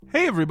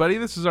Hey everybody,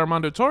 this is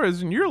Armando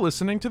Torres, and you're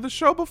listening to the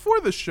show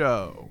before the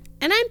show.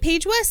 And I'm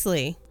Paige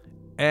Wesley.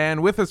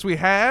 And with us we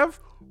have...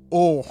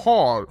 Oh,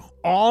 hi,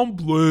 I'm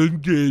Blaine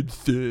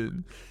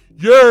Gibson.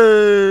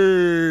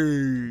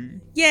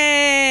 Yay!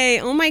 Yay!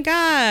 Oh my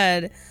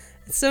god.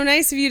 It's so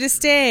nice of you to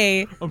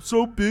stay. I'm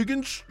so big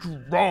and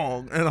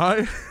strong, and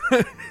I...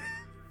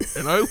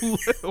 and I...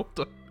 Hold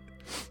on.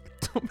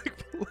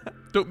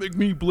 Don't make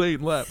me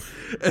Blaine laugh.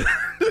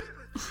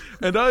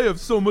 And I have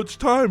so much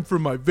time for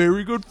my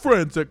very good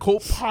friends at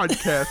Cult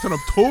Podcast, and I'm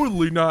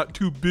totally not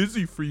too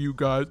busy for you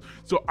guys,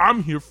 so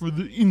I'm here for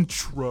the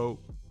intro.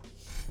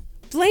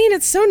 Blaine,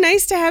 it's so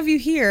nice to have you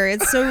here.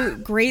 It's so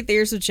great that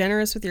you're so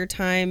generous with your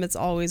time. It's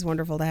always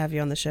wonderful to have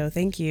you on the show.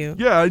 Thank you.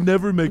 Yeah, I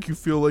never make you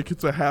feel like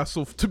it's a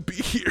hassle to be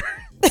here.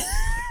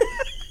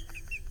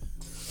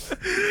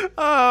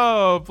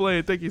 Oh,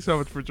 Blaine, thank you so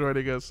much for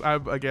joining us.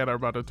 I'm, again,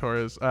 Armando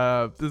Torres.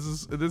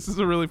 This is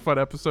a really fun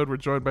episode. We're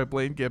joined by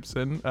Blaine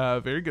Gibson,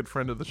 a very good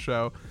friend of the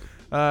show,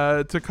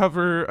 to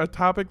cover a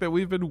topic that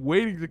we've been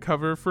waiting to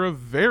cover for a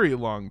very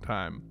long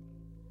time.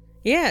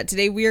 Yeah,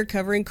 today we are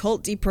covering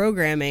cult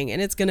deprogramming,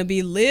 and it's going to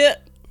be lit.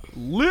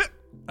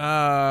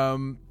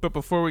 But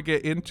before we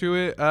get into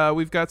it,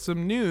 we've got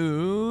some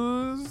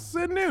news.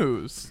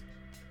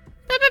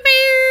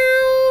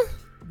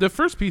 The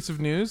first piece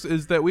of news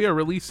is that we are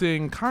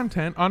releasing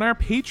content on our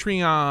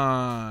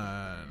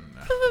Patreon.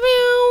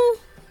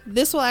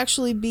 This will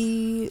actually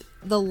be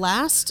the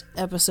last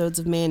episodes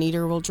of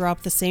Maneater will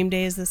drop the same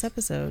day as this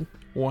episode.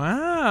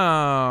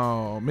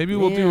 Wow. Maybe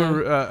we'll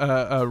do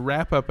a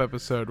wrap-up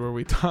episode where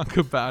we talk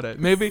about it.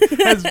 Maybe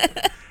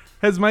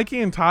has Mikey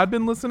and Todd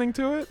been listening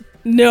to it?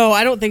 No,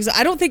 I don't think so.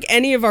 I don't think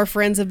any of our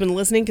friends have been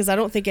listening because I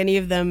don't think any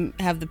of them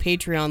have the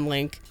Patreon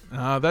link.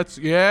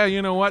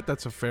 You know what?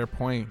 That's a fair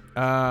point.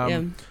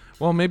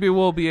 Well, maybe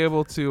we'll be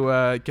able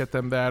to get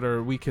them that,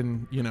 or we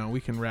can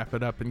wrap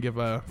it up and give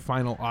a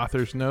final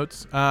author's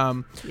notes.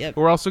 Yep.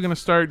 We're also going to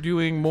start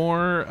doing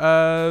more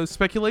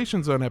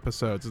Speculation Zone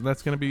episodes, and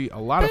that's going to be a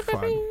lot of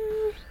fun.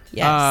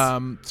 Yes.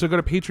 So go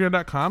to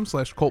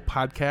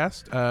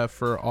patreon.com/cultpodcast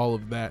for all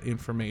of that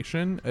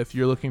information. If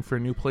you're looking for a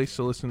new place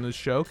to listen to the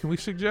show, can we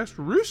suggest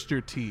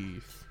Rooster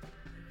Teeth?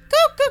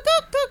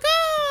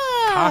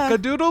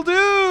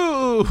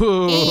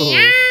 Cock-a-doodle-doo!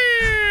 Yeah.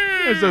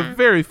 There's a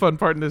very fun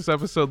part in this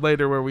episode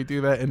later where we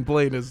do that, and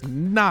Blaine is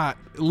not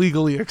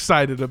legally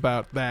excited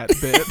about that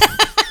bit.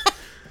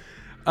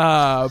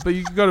 But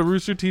you can go to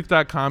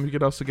roosterteeth.com. You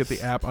can also get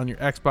the app on your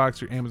Xbox,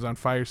 your Amazon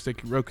Fire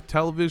Stick, your Roku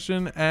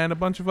television, and a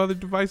bunch of other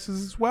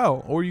devices as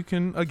well. Or you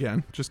can,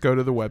 again, just go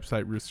to the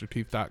website,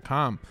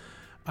 roosterteeth.com.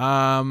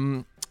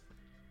 Yeah,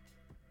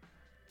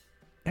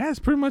 that's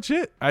pretty much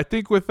it. I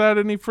think without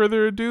any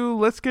further ado,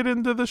 let's get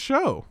into the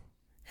show.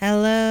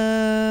 Hello.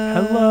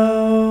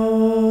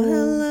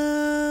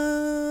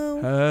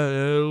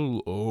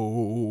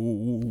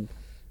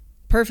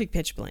 Perfect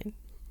pitch, Blaine.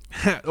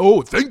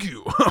 Oh, thank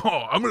you.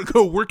 I'm going to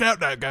go work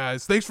out now,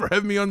 guys. Thanks for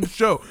having me on the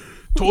show.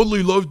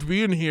 Totally loved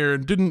being here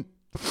and didn't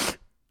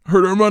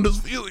hurt Armando's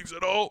feelings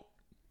at all.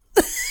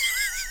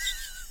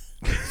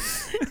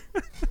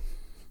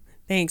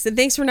 Thanks. And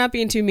thanks for not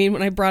being too mean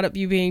when I brought up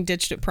you being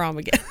ditched at prom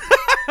again.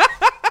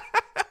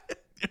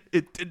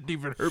 It didn't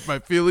even hurt my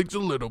feelings a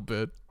little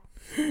bit.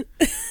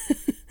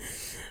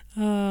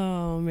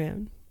 Oh,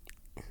 man.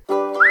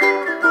 Don't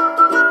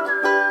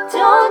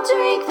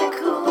drink the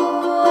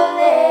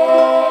Kool-Aid.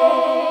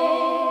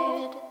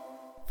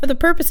 For the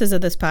purposes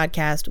of this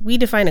podcast, we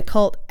define a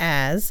cult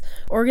as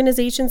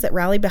organizations that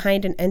rally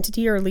behind an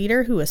entity or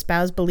leader who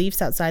espouse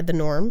beliefs outside the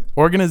norm.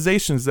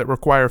 Organizations that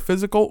require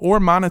physical or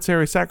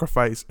monetary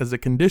sacrifice as a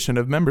condition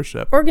of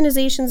membership.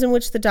 Organizations in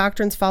which the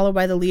doctrines followed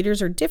by the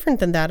leaders are different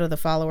than that of the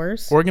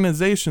followers.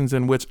 Organizations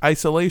in which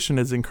isolation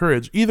is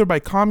encouraged either by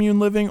commune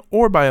living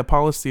or by a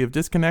policy of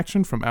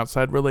disconnection from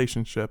outside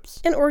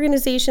relationships. And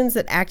organizations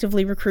that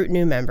actively recruit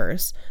new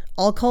members.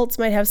 All cults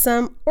might have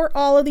some or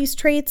all of these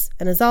traits,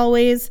 and as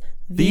always,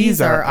 these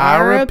are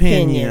our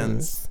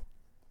opinions.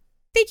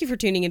 Thank you for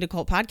tuning into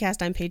Cult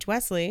Podcast. I'm Paige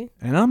Wesley.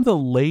 And I'm the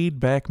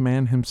laid-back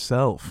man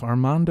himself,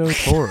 Armando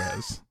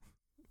Torres.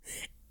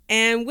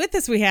 And with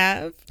us we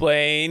have...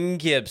 Blaine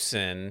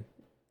Gibson.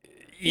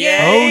 Yay!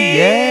 Oh,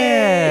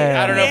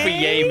 yeah! I don't know if we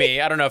yay me.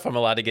 I don't know if I'm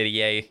allowed to get a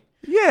yay.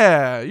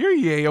 Yeah, you're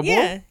yayable.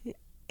 Yeah.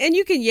 And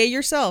you can yay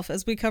yourself,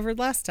 as we covered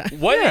last time.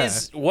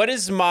 What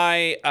is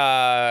my,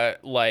 on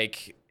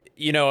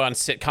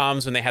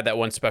sitcoms when they had that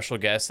one special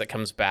guest that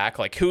comes back,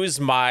 like, who is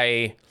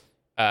my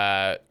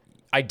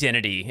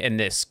identity in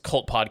this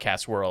cult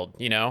podcast world,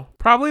 you know?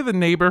 Probably the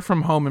neighbor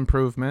from Home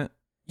Improvement.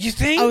 You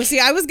think? Oh, see,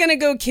 I was going to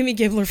go Kimmy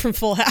Gibbler from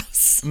Full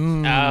House.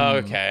 Oh,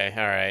 okay.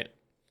 All right.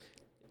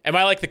 Am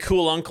I like the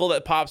cool uncle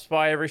that pops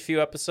by every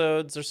few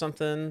episodes or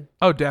something?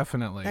 Oh,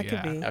 definitely. That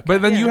could be. Okay.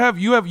 But then you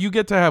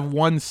get to have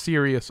one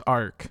serious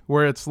arc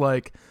where it's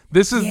like,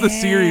 this is the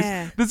series.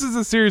 This is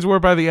a series where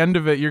by the end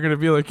of it, you're going to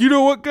be like, you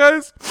know what,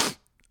 guys?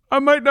 I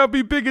might not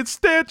be big in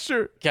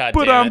stature, God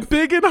but damn I'm it.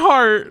 big in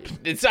heart.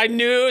 I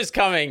knew it was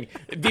coming.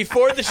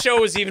 Before the show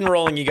was even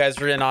rolling, you guys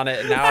were in on it.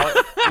 And now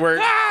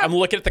I'm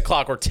looking at the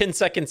clock. We're 10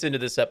 seconds into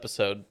this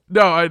episode.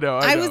 No, I know.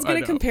 I was going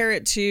to compare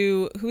it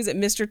to, who is it,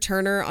 Mr.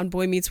 Turner on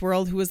Boy Meets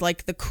World, who was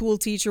like the cool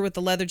teacher with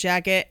the leather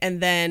jacket and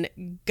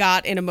then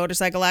got in a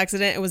motorcycle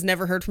accident and was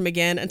never heard from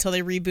again until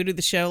they rebooted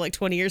the show like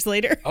 20 years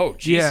later. Oh,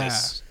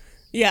 Jesus.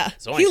 Yeah.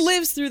 Zoinks. He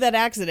lives through that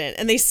accident,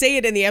 and they say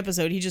it in the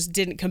episode. He just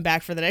didn't come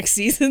back for the next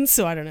season,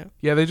 so I don't know.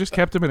 Yeah, they just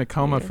kept him in a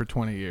coma for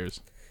 20 years.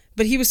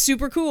 But he was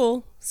super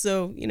cool,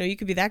 so, you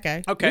could be that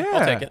guy. Okay, Yeah.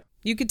 I'll take it.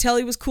 You could tell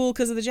he was cool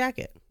because of the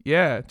jacket.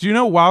 Yeah. Do you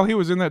know while he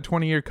was in that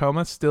 20-year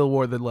coma, still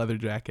wore the leather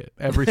jacket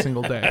every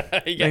single day?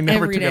 Yeah. They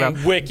never Every took it day.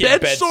 off.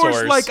 Wicked bed sores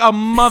sores. like a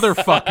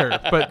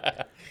motherfucker,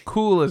 but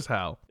cool as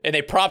hell. And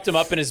they propped him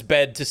up in his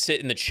bed to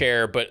sit in the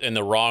chair, but in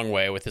the wrong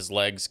way with his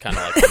legs kind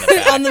of like in the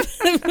back. On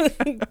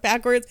the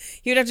backwards,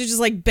 he would have to just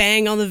like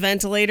bang on the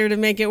ventilator to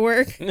make it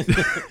work.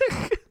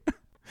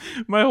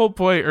 My whole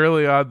point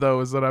early on, though,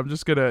 is that I'm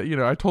just going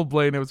to, I told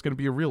Blaine it was going to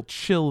be a real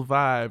chill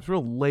vibes,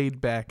 real laid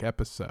back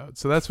episode.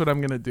 So that's what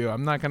I'm going to do.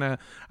 I'm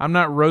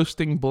not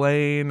roasting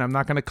Blaine. I'm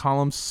not going to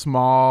call him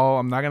small.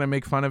 I'm not going to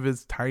make fun of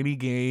his tiny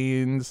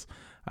gains.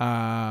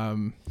 Not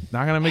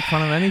going to make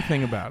fun of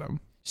anything about him.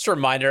 Just a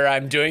reminder,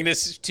 I'm doing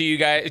this to you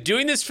guys.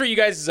 Doing this for you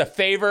guys is a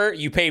favor.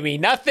 You pay me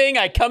nothing.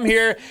 I come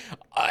here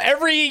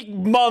every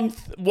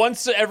month,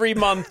 once every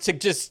month, to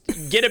just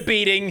get a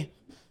beating.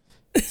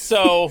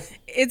 So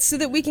It's so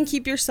that we can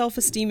keep your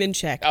self-esteem in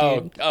check,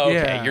 dude. okay.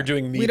 Yeah. You're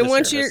doing me. We don't the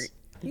want service.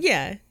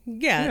 Yeah.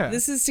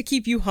 This is to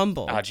keep you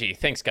humble. Oh, gee,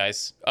 thanks,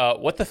 guys.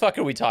 What the fuck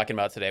are we talking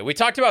about today? We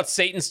talked about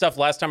Satan stuff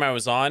last time I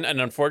was on, and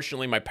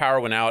unfortunately, my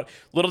power went out.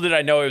 Little did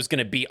I know it was going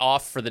to be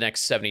off for the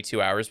next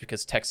 72 hours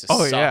because Texas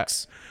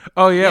sucks.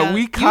 Oh yeah, Yeah,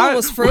 we you caught,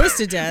 almost froze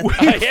to death.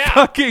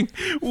 Yeah.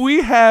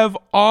 we have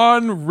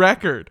on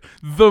record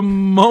the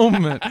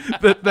moment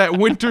that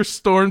winter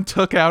storm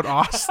took out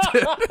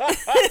Austin.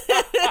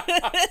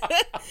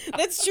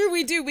 That's true,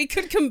 we do. We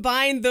could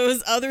combine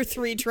those other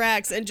 3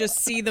 tracks and just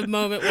see the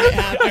moment when it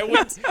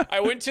happened. I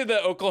went to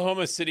the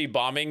Oklahoma City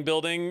bombing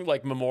building,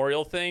 like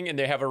memorial thing, and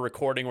they have a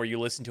recording where you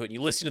listen to it. And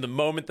you listen to the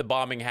moment the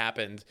bombing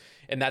happened,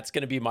 and that's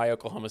going to be my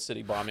Oklahoma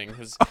City bombing.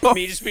 It's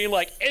me just being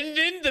like, and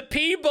then the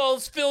pee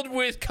ball's filled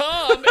with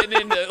cum, and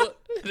then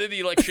the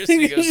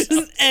electricity It goes.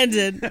 just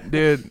ended.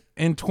 Dude,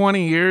 in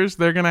 20 years,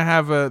 they're going to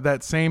have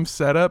that same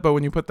setup, but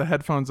when you put the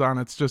headphones on,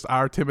 it's just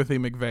our Timothy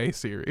McVeigh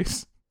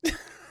series.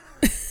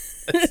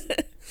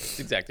 That's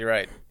exactly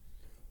right.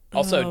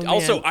 Also, Oh,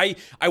 man.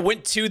 I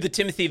went to the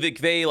Timothy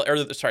McVeigh,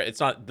 or sorry, it's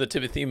not the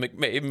Timothy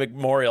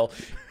Memorial.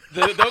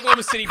 The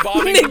Oklahoma City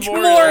bombing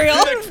memorial.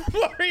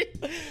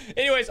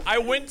 Anyways, I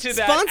went to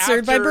that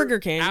Sponsored by after- Burger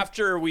King.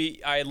 After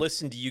I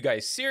listened to you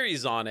guys'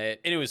 series on it,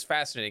 and it was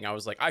fascinating. I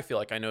was like, I feel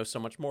like I know so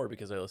much more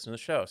because I listened to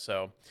the show.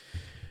 So,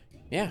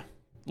 yeah.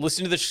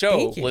 Listen to the show,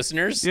 Thank you.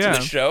 listeners. Yeah. To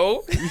the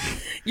show.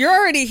 You're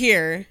already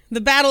here.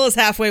 The battle is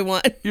halfway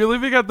won. You're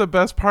leaving out the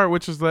best part,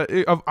 which is that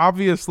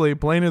obviously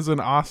Blaine is in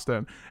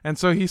Austin. And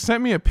so he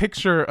sent me a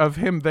picture of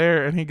him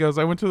there, and he goes,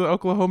 I went to the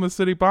Oklahoma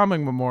City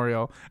bombing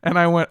memorial. And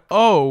I went,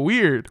 oh,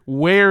 weird.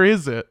 Where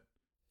is it?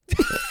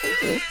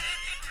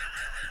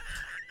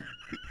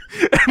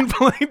 And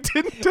Blaine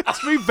didn't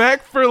text me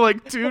back for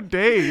like 2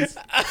 days.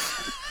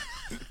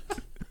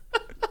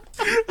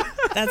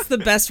 That's the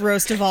best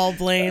roast of all,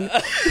 Blaine.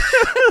 I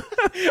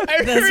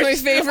That's my remember-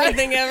 favorite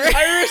thing ever.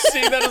 I remember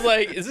seeing that. I was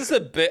like, is this a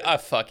bit?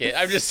 Fuck it.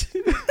 I'm just.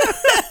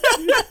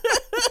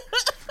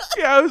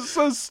 Yeah, I was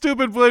so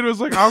stupid. Blaine was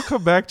like, I'll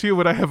come back to you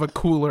when I have a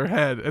cooler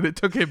head. And it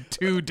took him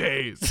 2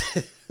 days.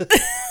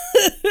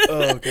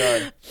 Oh,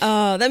 God.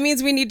 That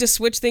means we need to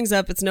switch things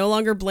up. It's no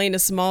longer Blaine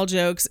is small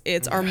jokes.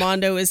 It's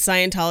Armando is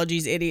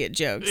Scientology's idiot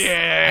jokes.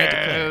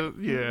 Yeah.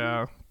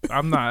 Yeah.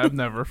 I've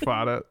never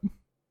fought it.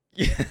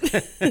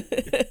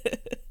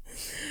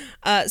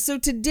 So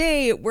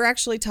today we're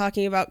actually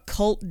talking about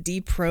cult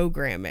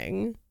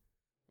deprogramming.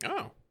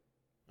 Oh.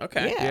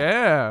 Okay.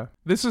 Yeah.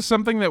 This is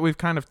something that we've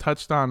kind of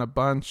touched on a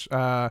bunch.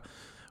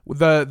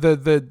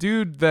 The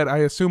dude that I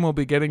assume we'll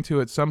be getting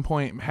to at some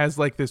point has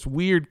like this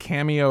weird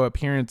cameo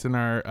appearance in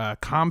our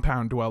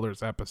Compound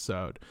Dwellers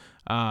episode.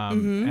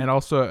 And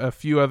also a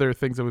few other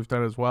things that we've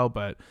done as well,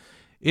 but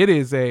it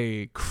is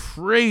a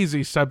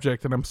crazy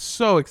subject, and I'm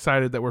so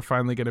excited that we're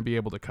finally going to be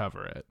able to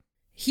cover it.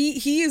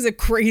 He is a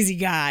crazy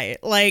guy.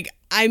 Like,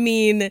 I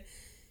mean,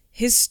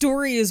 his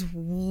story is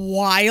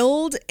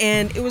wild,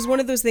 and it was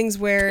one of those things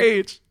where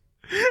Paige,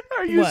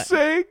 are you What?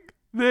 saying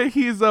that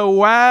he's a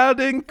wild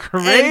and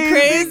crazy,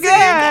 crazy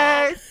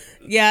guy?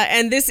 yeah,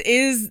 and this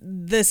is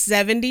the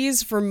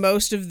 70s for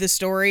most of the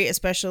story,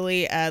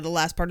 especially the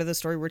last part of the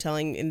story we're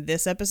telling in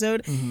this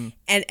episode.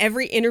 And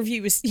every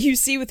interview you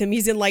see with him,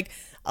 he's in like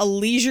a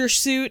leisure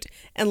suit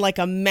and like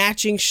a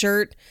matching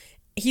shirt.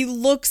 He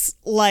looks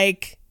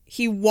like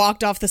he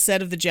walked off the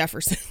set of The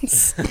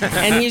Jeffersons.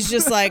 And he's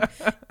just like,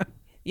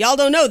 y'all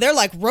don't know, they're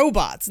like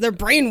robots. They're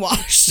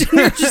brainwashed. And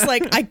you're just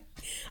like,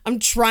 I'm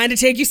trying to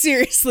take you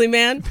seriously,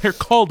 man. They're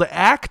called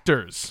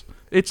actors.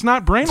 It's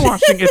not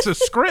brainwashing. It's a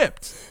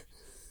script.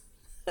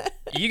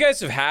 You guys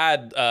have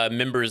had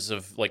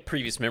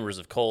previous members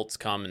of cults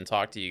come and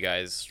talk to you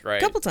guys,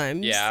 right? A couple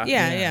times.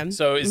 Yeah.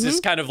 So is this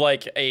kind of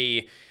like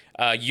a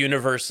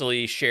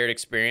universally shared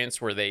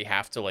experience where they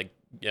have to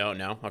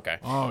no? Okay.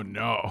 Oh,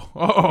 no.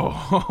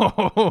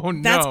 Oh,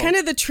 no. That's kind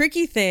of the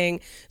tricky thing.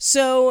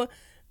 So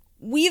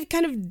we've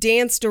kind of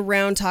danced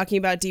around talking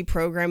about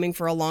deprogramming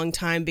for a long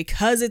time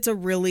because it's a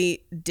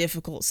really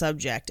difficult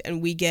subject.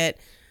 And we get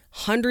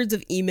hundreds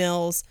of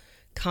emails,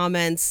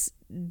 comments,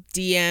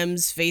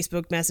 DMs,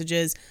 Facebook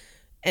messages,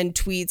 and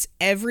tweets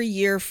every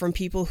year from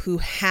people who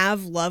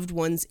have loved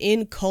ones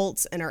in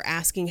cults and are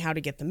asking how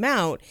to get them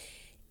out.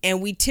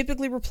 And we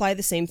typically reply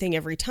the same thing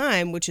every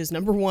time, which is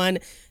number one,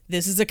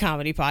 this is a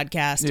comedy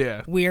podcast.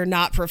 Yeah. We are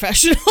not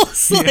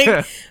professionals.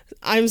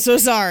 I'm so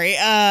sorry.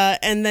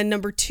 And then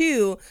number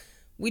two,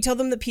 we tell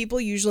them that people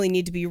usually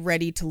need to be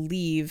ready to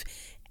leave.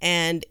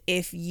 And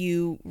if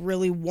you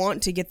really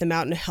want to get them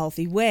out in a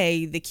healthy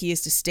way, the key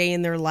is to stay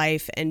in their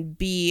life and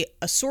be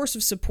a source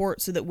of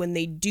support so that when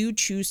they do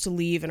choose to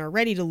leave and are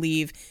ready to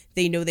leave,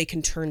 they know they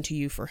can turn to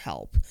you for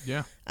help.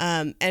 Yeah.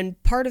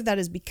 And part of that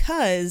is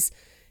because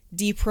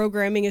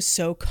deprogramming is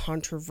so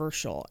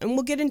controversial. And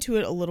we'll get into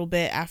it a little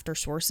bit after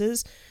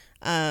sources.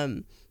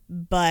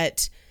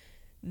 But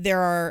there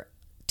are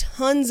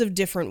tons of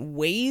different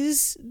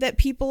ways that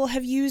people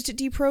have used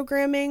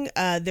deprogramming.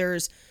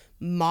 There's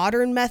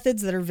modern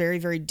methods that are very,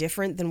 very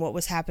different than what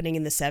was happening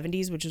in the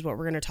 70s, which is what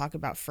we're going to talk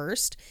about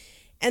first.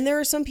 And there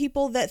are some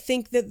people that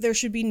think that there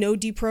should be no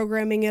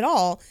deprogramming at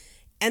all.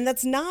 And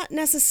that's not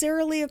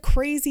necessarily a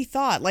crazy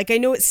thought. I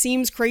know it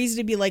seems crazy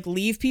to be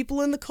leave people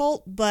in the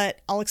cult,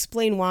 but I'll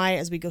explain why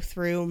as we go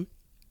through.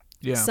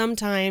 Yeah.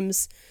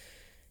 Sometimes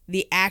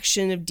the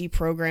action of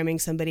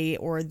deprogramming somebody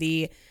or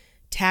the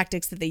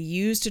tactics that they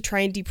use to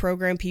try and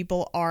deprogram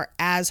people are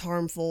as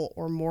harmful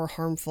or more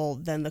harmful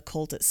than the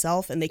cult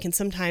itself, and they can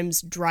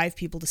sometimes drive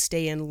people to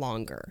stay in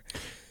longer.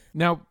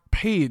 Now,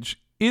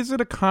 Paige, is it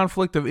a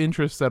conflict of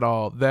interest at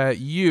all that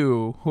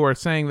you, who are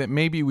saying that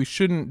maybe we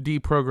shouldn't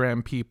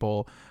deprogram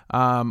people,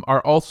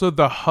 are also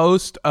the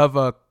host of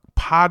a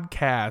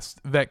podcast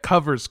that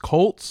covers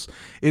cults?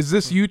 Is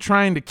this you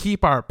trying to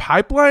keep our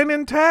pipeline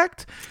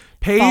intact?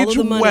 Paige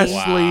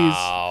Wesley's.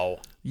 Wow.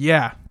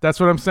 Yeah, that's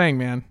what I'm saying,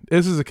 man.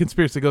 This is a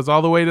conspiracy. It goes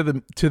all the way to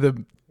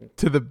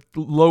the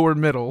lower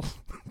middle.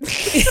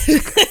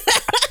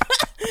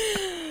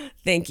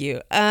 Thank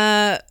you.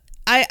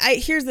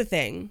 Here's the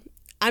thing.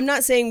 I'm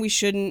not saying we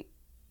shouldn't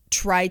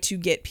try to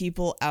get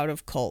people out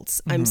of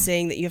cults. I'm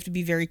saying that you have to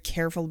be very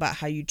careful about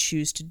how you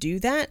choose to do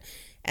that,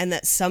 and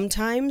that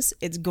sometimes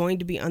it's going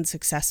to be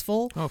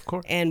unsuccessful. Oh, of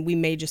course. And we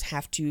may just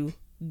have to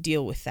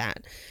deal with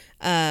that.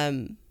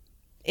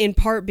 In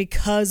part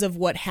because of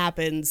what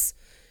happens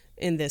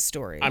in this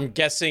story. I'm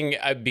guessing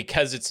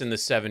because it's in the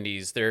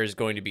 70s, there is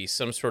going to be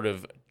some sort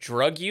of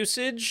drug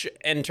usage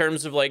in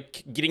terms of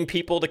getting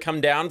people to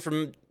come down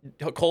from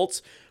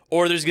cults,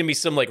 or there's going to be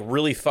some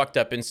really fucked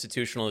up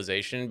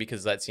institutionalization,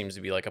 because that seems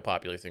to be a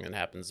popular thing that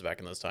happens back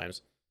in those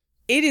times.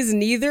 It is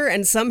neither,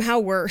 and somehow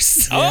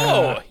worse.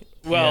 Oh,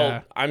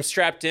 well, I'm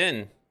strapped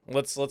in.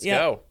 Let's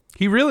go.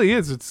 He really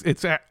is.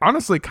 It's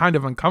honestly kind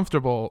of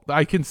uncomfortable.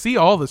 I can see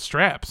all the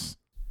straps.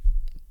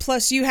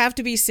 Plus, you have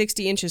to be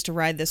 60 inches to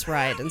ride this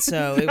ride, and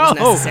so it was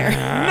necessary.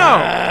 No,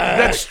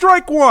 that's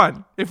strike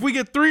one. If we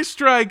get 3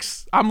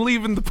 strikes, I'm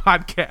leaving the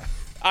podcast.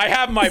 I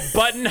have my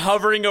button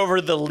hovering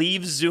over the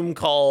leave Zoom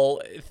call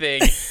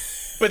thing,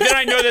 but then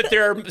I know that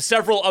there are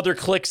several other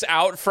clicks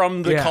out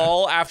from the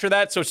call after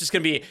that, so it's just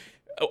going to be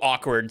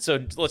awkward.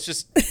 So let's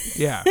just...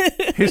 Yeah,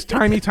 his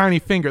tiny, tiny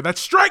finger. That's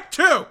strike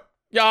 2.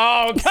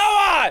 Oh, come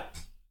on!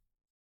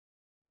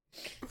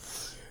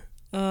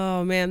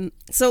 Oh, man.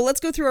 So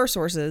let's go through our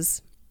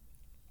sources.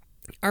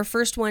 Our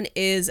first one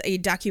is a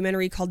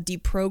documentary called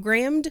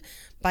Deprogrammed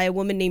by a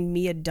woman named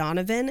Mia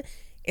Donovan.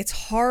 It's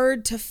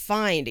hard to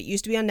find. It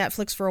used to be on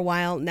Netflix for a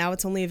while. Now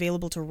it's only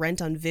available to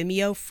rent on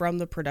Vimeo from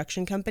the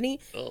production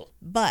company. Ugh.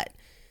 But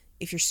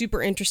if you're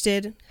super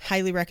interested,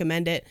 highly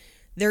recommend it.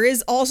 There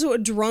is also a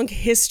drunk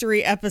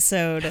history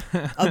episode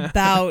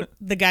about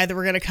the guy that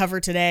we're going to cover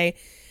today.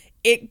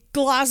 It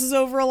glosses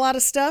over a lot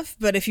of stuff,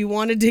 but if you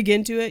want to dig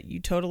into it, you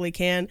totally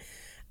can.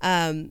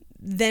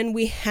 Then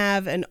we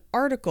have an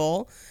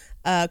article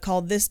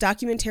called This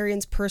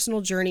Documentarian's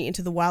Personal Journey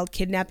into the Wild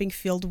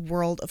Kidnapping-Filled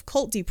World of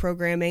Cult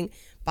Deprogramming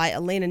by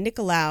Elena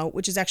Nicolau,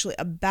 which is actually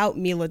about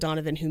Mila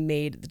Donovan, who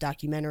made the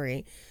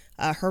documentary.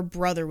 Her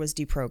brother was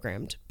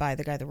deprogrammed by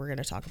the guy that we're going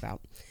to talk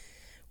about.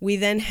 We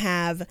then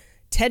have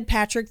Ted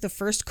Patrick, the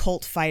First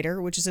Cult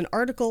Fighter, which is an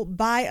article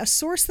by a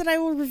source that I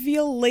will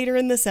reveal later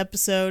in this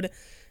episode.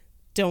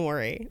 Don't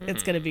worry,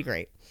 it's going to be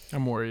great.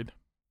 I'm worried.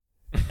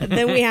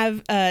 Then we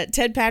have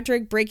Ted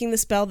Patrick, Breaking the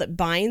Spell That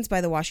Binds by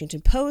the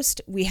Washington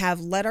Post. We have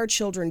Let Our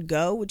Children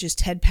Go, which is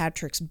Ted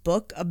Patrick's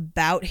book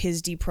about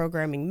his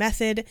deprogramming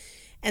method.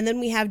 And then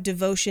we have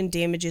Devotion,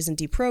 Damages, and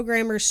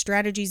Deprogrammers,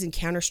 Strategies and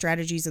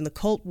Counter-Strategies in the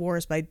Cult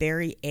Wars by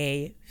Barry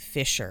A.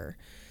 Fisher.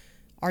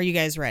 Are you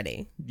guys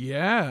ready?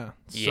 Yeah,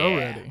 so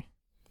ready.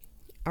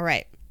 All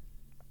right.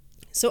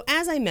 So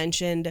as I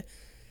mentioned,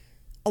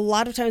 a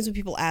lot of times when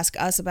people ask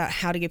us about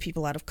how to get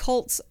people out of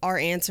cults, our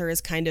answer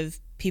is kind of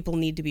people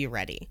need to be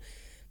ready.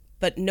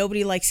 But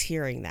nobody likes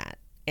hearing that.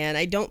 And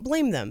I don't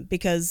blame them,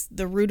 because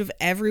the root of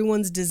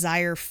everyone's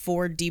desire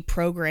for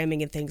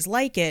deprogramming and things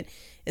like it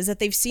is that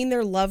they've seen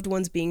their loved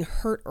ones being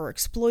hurt or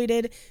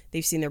exploited,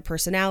 they've seen their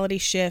personality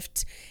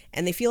shift,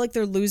 and they feel like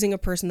they're losing a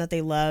person that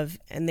they love,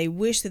 and they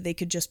wish that they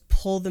could just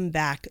pull them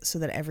back so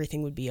that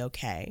everything would be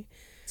okay.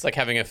 It's like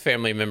having a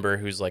family member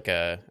who's like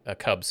a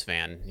Cubs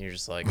fan. You're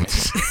just like,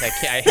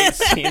 I hate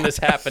seeing this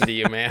happen to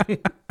you, man.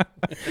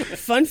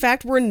 Fun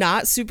fact, we're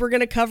not super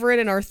going to cover it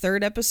in our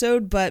third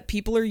episode, but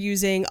people are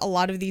using a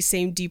lot of these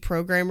same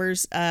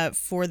deprogrammers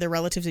for their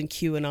relatives in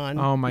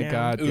QAnon. Oh my now.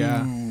 God,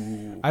 yeah.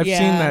 I've Yeah,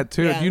 seen that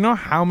too. yeah. Do you know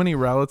how many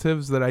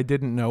relatives that I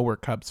didn't know were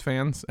Cubs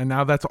fans? And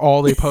now that's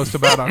all they post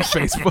about on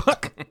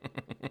Facebook.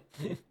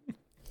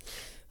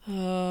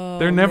 Oh,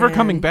 They're never man.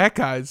 coming back,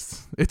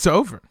 guys. It's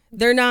over.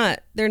 They're not.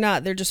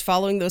 They're just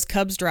following those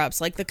Cubs drops.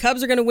 Like, the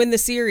Cubs are going to win the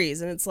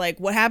series. And it's like,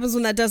 what happens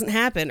when that doesn't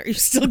happen? Are you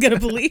still going to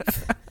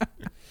believe?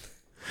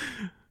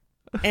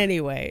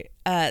 Anyway,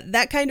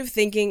 that kind of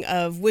thinking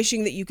of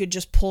wishing that you could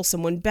just pull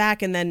someone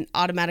back and then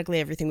automatically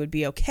everything would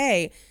be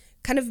okay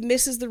kind of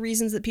misses the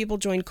reasons that people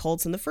join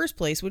cults in the first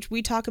place, which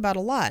we talk about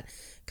a lot,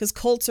 because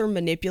cults are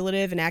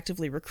manipulative and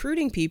actively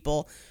recruiting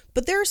people,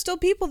 but there are still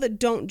people that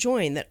don't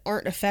join that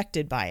aren't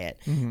affected by it.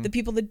 The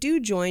people that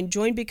do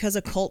join because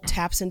a cult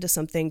taps into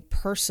something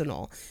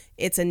personal.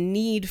 It's a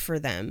need for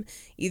them,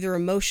 either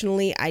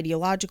emotionally,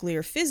 ideologically,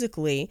 or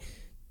physically.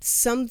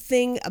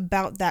 Something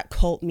about that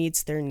cult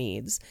meets their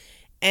needs.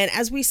 And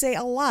as we say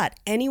a lot,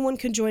 anyone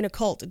can join a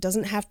cult. It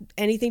doesn't have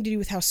anything to do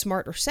with how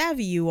smart or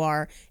savvy you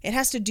are. It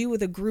has to do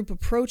with a group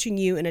approaching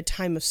you in a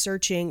time of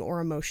searching or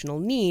emotional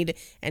need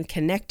and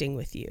connecting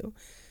with you.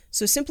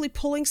 So simply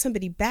pulling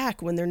somebody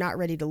back when they're not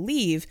ready to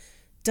leave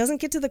doesn't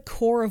get to the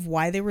core of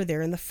why they were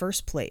there in the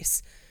first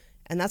place.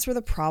 And that's where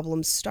the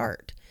problems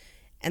start.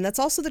 And that's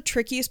also the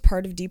trickiest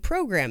part of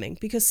deprogramming,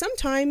 because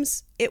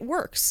sometimes it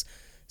works.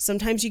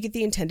 Sometimes you get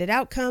the intended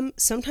outcome.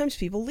 Sometimes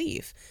people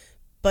leave.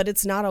 But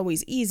it's not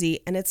always easy,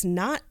 and it's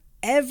not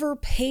ever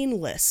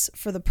painless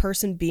for the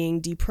person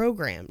being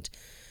deprogrammed.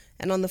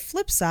 And on the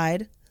flip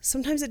side,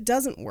 sometimes it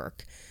doesn't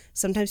work.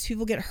 Sometimes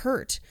people get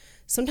hurt.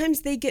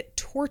 Sometimes they get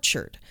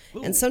tortured.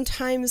 Ooh. And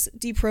sometimes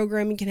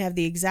deprogramming can have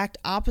the exact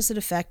opposite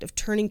effect of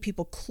turning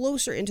people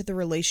closer into the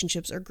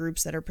relationships or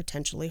groups that are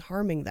potentially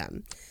harming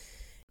them.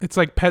 It's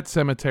like Pet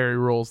Cemetery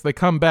rules. They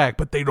come back,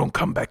 but they don't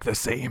come back the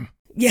same.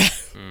 Yeah.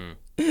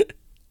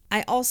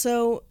 I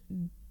also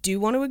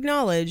do want to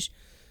acknowledge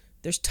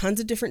there's tons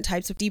of different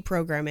types of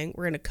deprogramming.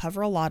 We're going to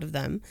cover a lot of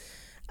them.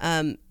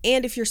 And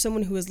if you're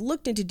someone who has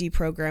looked into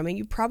deprogramming,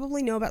 you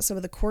probably know about some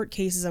of the court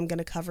cases I'm going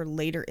to cover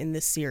later in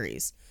this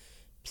series.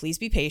 Please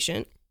be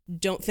patient.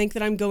 Don't think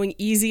that I'm going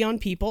easy on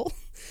people.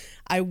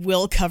 I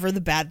will cover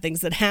the bad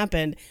things that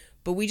happened,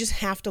 but we just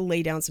have to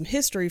lay down some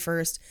history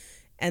first,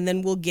 and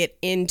then we'll get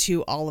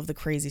into all of the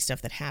crazy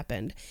stuff that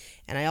happened.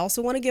 And I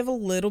also want to give a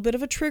little bit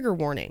of a trigger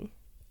warning,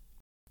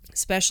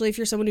 especially if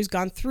you're someone who's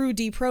gone through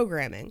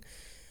deprogramming,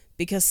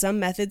 because some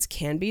methods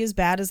can be as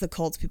bad as the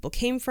cults people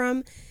came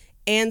from,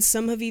 and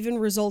some have even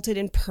resulted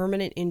in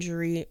permanent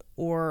injury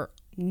or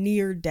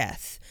near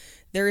death.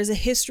 There is a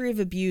history of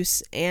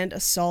abuse and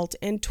assault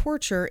and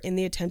torture in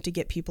the attempt to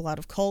get people out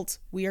of cults.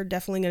 We are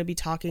definitely going to be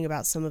talking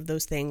about some of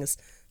those things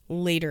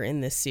later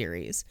in this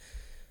series.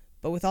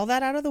 But with all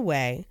that out of the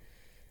way,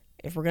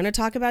 if we're going to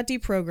talk about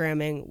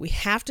deprogramming, we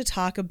have to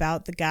talk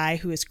about the guy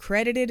who is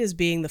credited as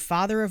being the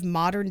father of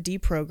modern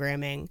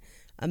deprogramming,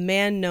 a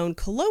man known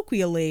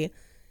colloquially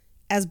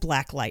as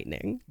Black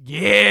Lightning.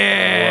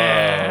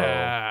 Yeah.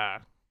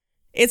 Whoa.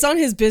 It's on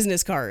his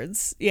business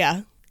cards.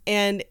 Yeah.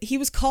 And he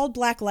was called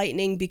Black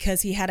Lightning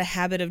because he had a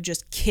habit of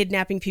just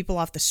kidnapping people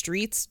off the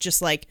streets,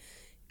 just like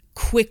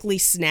quickly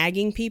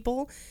snagging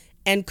people.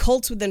 And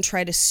cults would then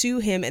try to sue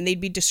him, and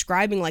they'd be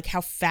describing like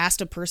how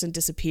fast a person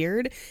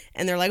disappeared.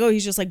 And they're like, oh,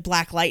 he's just like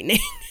Black Lightning.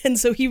 And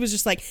so he was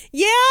just like,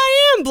 yeah,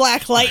 I am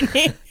Black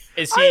Lightning.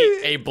 Is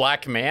he a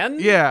black man?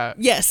 Yeah.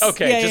 Yes.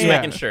 Okay, Yeah, just yeah,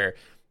 making sure.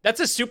 That's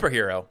a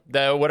superhero.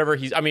 Whatever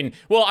he's. I mean,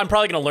 well, I'm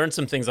probably going to learn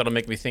some things that'll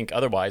make me think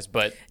otherwise.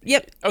 But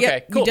Yep. Okay,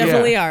 Yep, cool. You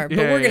definitely Yeah. are. But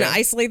Yeah, we're going to yeah.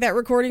 isolate that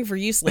recording for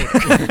use later.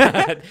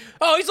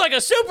 oh, he's like a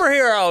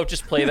superhero.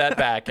 Just play that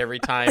back every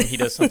time he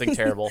does something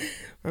terrible.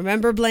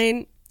 Remember,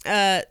 Blaine?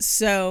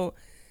 So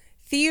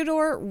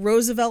Theodore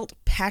Roosevelt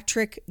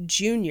Patrick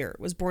Jr.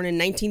 was born in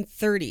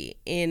 1930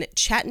 in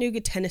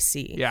Chattanooga,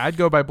 Tennessee. Yeah, I'd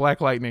go by Black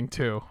Lightning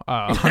too.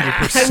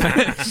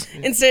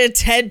 100%. Instead of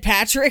Ted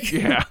Patrick.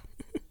 Yeah.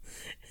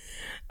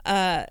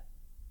 But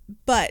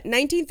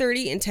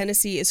 1930 in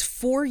Tennessee is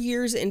 4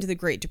 years into the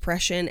Great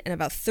Depression and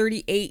about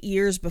 38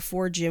 years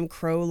before Jim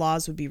Crow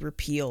laws would be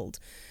repealed,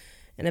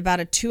 and about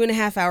a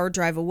 2.5-hour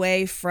drive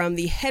away from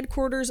the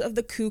headquarters of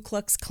the Ku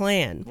Klux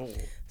Klan. Oh.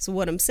 So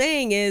what I'm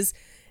saying is,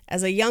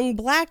 as a young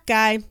black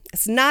guy,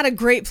 it's not a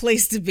great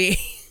place to be.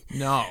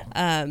 No.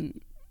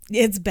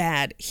 It's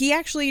bad. He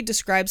actually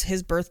describes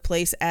his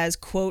birthplace as,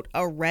 quote,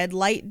 a red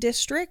light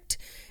district,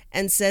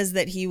 and says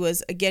that he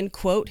was, again,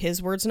 quote,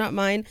 his words, not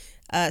mine,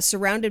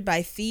 surrounded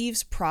by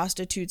thieves,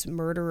 prostitutes,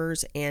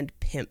 murderers, and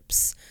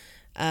pimps.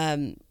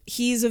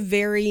 He's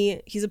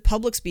a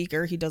public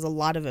speaker. He does a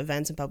lot of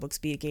events in public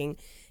speaking,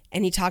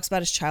 and he talks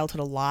about his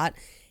childhood a lot.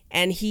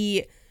 And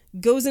he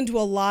goes into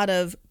a lot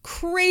of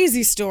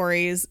crazy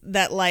stories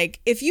that, like,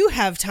 if you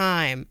have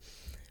time,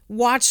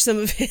 watch some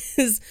of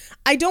his,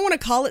 I don't want to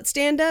call it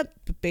stand-up,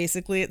 but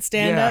basically it's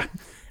stand-up.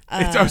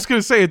 Yeah. I was going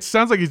to say, it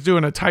sounds like he's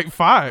doing a type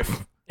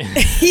 5.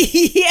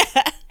 Yeah.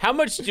 How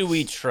much do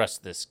we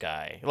trust this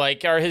guy?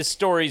 Like, are his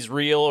stories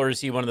real, or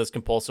is he one of those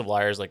compulsive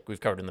liars like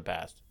we've covered in the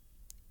past?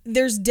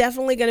 There's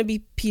definitely going to be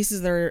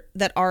pieces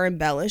that are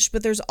embellished,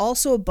 but there's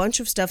also a bunch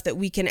of stuff that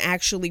we can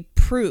actually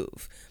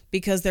prove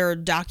because there are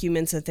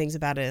documents and things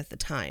about it at the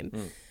time.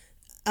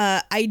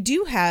 I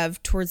do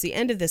have, towards the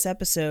end of this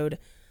episode,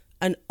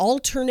 an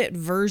alternate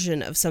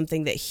version of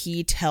something that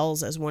he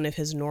tells as one of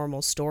his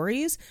normal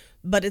stories,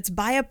 but it's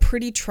by a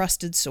pretty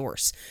trusted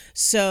source.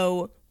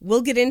 So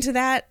we'll get into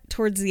that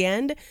towards the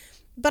end.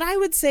 But I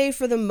would say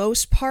for the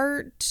most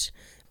part,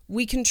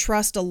 we can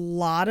trust a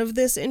lot of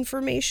this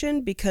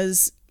information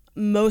because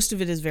most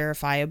of it is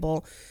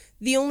verifiable.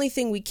 The only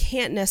thing we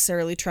can't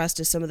necessarily trust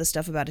is some of the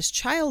stuff about his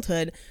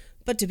childhood.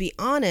 But to be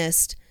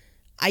honest,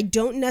 I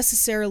don't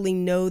necessarily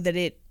know that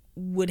it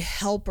would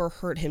help or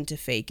hurt him to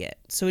fake it.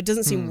 So it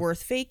doesn't seem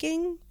worth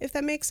faking, if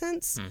that makes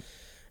sense.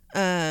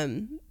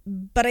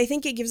 But I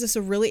think it gives us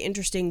a really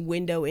interesting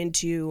window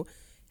into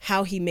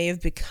how he may have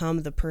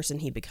become the person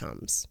he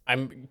becomes.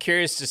 I'm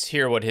curious to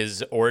hear what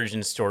his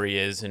origin story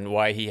is and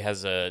why he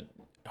has a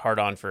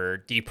hard-on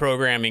for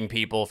deprogramming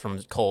people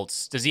from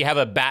cults. Does he have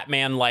a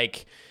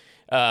Batman-like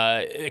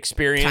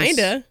experience?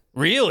 Kinda.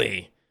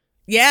 Really?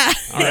 Yeah,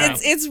 right.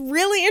 It's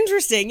really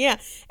interesting, yeah.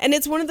 And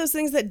it's one of those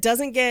things that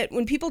doesn't get,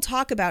 when people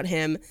talk about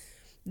him,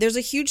 there's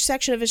a huge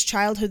section of his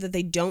childhood that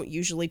they don't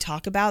usually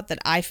talk about that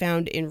I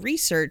found in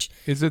research.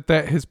 Is it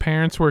that his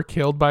parents were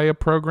killed by a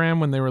program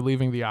when they were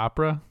leaving the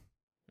opera?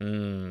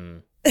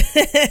 No,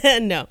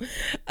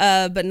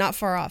 but not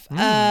far off.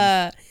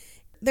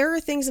 There are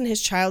things in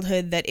his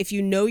childhood that if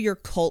you know your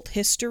cult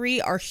history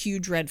are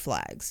huge red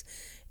flags.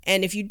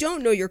 And if you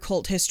don't know your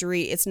cult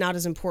history, it's not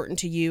as important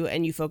to you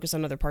and you focus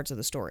on other parts of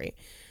the story.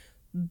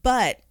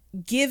 But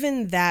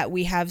given that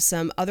we have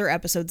some other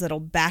episodes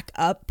that'll back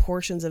up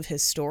portions of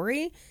his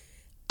story,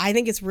 I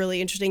think it's really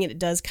interesting and it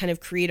does kind of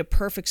create a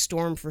perfect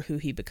storm for who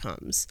he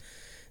becomes.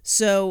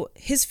 So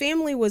his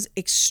family was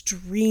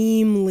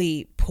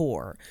extremely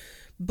poor,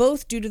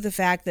 both due to the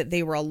fact that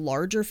they were a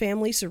larger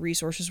family, so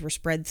resources were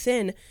spread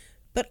thin,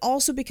 but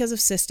also because of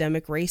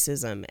systemic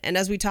racism. And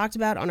as we talked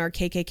about on our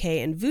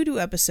KKK and Voodoo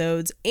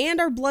episodes and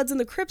our Bloods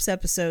and the Crips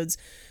episodes,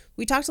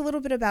 we talked a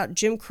little bit about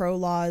Jim Crow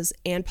laws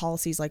and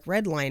policies like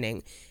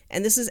redlining.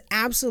 And this is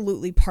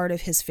absolutely part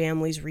of his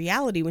family's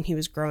reality when he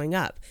was growing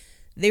up.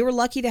 They were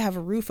lucky to have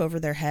a roof over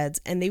their heads,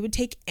 and they would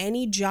take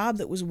any job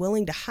that was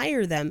willing to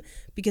hire them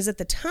because at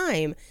the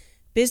time,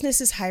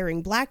 businesses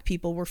hiring black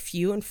people were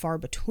few and far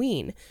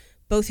between.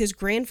 Both his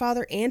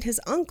grandfather and his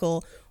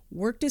uncle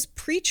worked as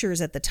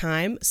preachers at the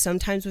time,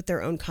 sometimes with their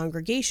own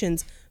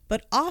congregations,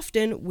 but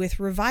often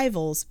with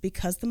revivals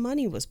because the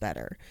money was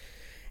better.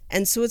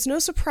 And so it's no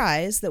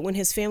surprise that when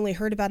his family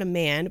heard about a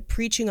man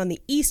preaching on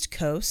the East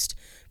Coast,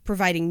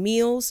 providing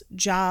meals,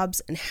 jobs,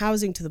 and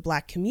housing to the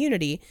black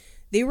community,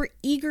 they were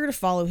eager to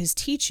follow his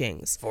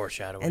teachings.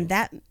 Foreshadowing. And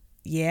that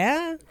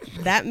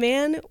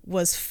man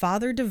was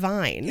Father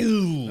Divine.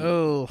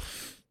 Oh.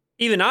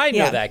 Even I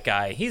know that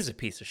guy. He's a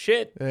piece of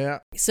shit. Yeah.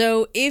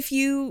 So if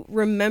you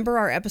remember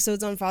our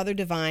episodes on Father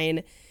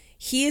Divine,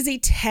 he is a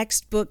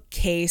textbook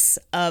case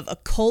of a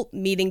cult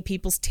meeting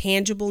people's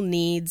tangible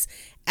needs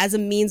as a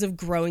means of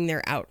growing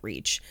their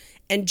outreach.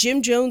 And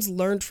Jim Jones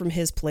learned from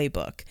his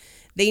playbook.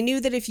 They knew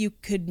that if you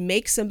could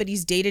make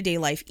somebody's day-to-day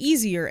life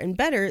easier and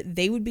better,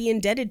 they would be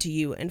indebted to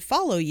you and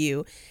follow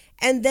you.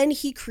 And then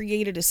he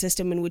created a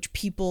system in which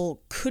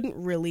people couldn't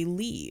really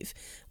leave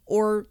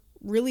or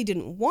really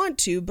didn't want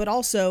to, but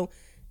also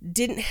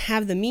didn't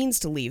have the means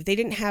to leave. They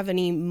didn't have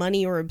any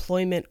money or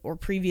employment or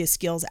previous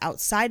skills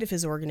outside of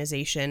his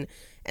organization,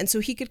 and so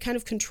he could kind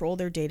of control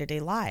their day-to-day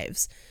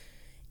lives.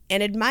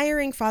 And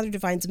admiring Father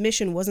Divine's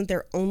mission wasn't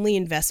their only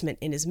investment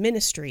in his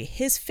ministry.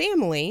 His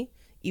family,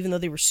 even though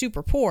they were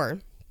super poor,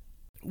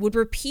 would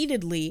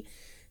repeatedly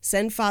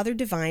send Father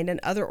Divine and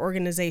other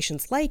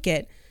organizations like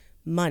it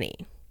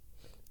money.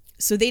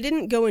 So they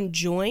didn't go and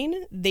join,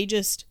 they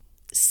just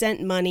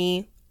sent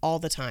money all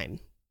the time.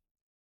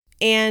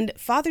 And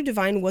Father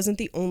Divine wasn't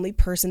the only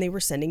person they were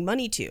sending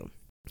money to.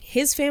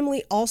 His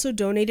family also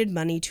donated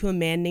money to a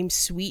man named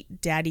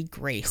Sweet Daddy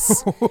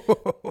Grace.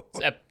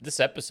 This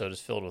episode is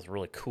filled with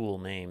really cool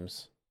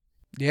names.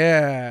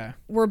 Yeah.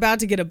 We're about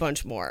to get a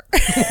bunch more.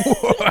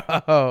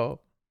 Whoa.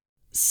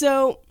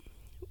 So,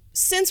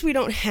 since we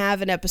don't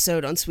have an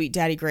episode on Sweet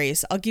Daddy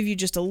Grace, I'll give you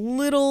just a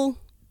little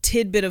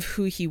tidbit of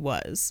who he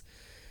was.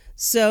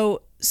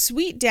 So,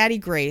 Sweet Daddy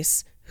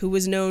Grace, who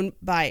was known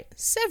by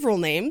several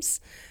names.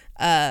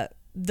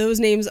 Those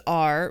names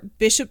are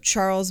Bishop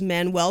Charles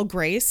Manuel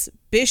Grace,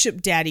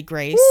 Bishop Daddy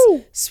Grace,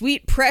 Woo!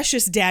 Sweet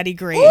Precious Daddy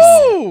Grace,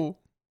 Woo!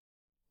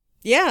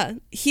 Yeah,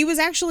 he was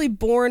actually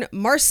born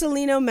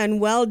Marcelino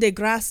Manuel de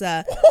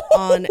Grasa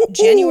on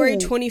January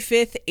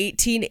 25th,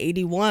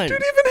 1881. Dude,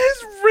 even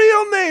his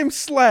real name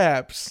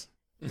slaps.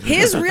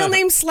 His real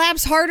name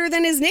slaps harder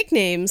than his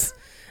nicknames.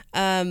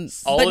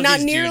 All but of not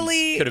these nearly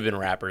dudes could have been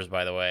rappers,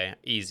 by the way.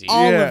 Easy.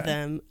 all Yeah. of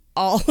them.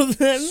 All of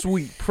them.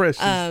 Sweet,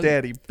 precious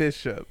Daddy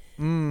Bishop.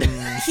 He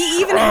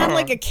even had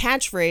like a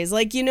catchphrase.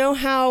 Like, you know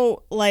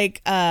how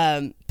like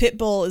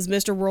Pitbull is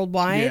Mr.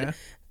 Worldwide? Yeah.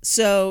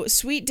 So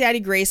Sweet Daddy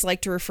Grace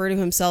liked to refer to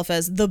himself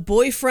as the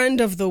boyfriend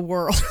of the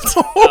world.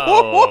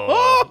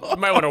 Oh, you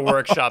might want to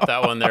workshop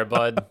that one there,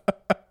 bud.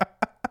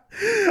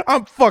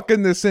 I'm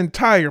fucking this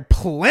entire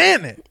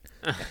planet.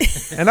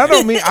 And I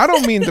don't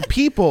mean the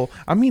people.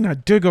 I mean I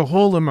dig a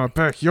hole in my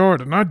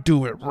backyard and I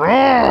do it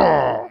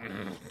raw.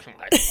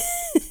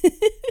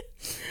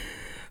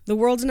 The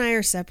world and I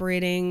are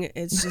separating.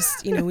 It's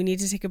just, we need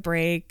to take a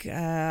break.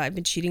 I've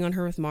been cheating on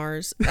her with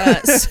Mars.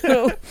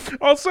 So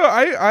Also,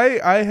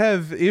 I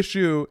have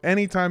issue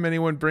anytime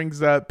anyone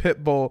brings up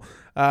Pitbull.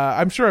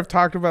 I'm sure I've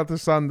talked about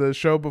this on the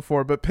show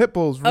before, but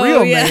Pitbull's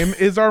real name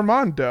is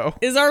Armando.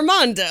 is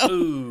Armando.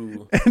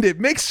 Ooh. And it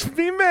makes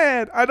me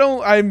mad.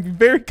 I'm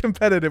very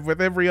competitive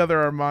with every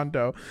other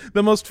Armando.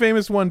 The most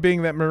famous one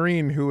being that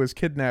Marine who was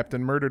kidnapped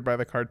and murdered by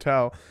the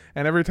cartel.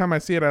 And every time I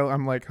see it,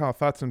 I'm like, oh,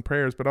 thoughts and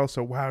prayers. But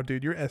also, wow,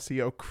 dude, you're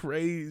SEO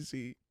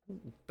crazy.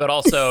 But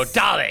also,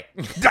 Dale.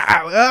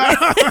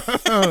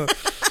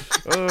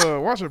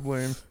 Watch it,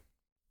 Blaine.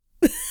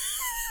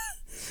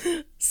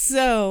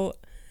 So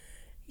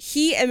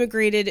he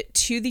emigrated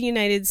to the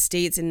United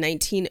States in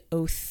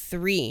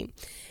 1903.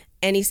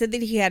 And he said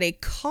that he had a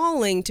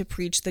calling to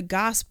preach the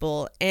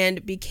gospel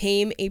and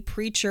became a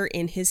preacher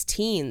in his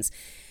teens.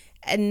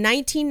 In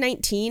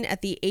 1919,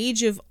 at the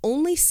age of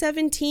only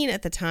 17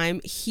 at the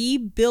time, he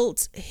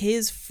built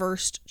his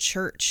first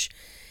church.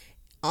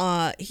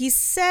 He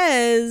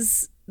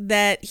says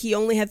that he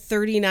only had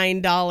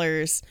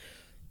 $39,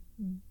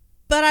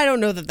 but I don't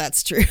know that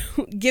that's true.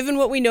 Given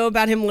what we know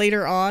about him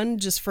later on,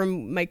 just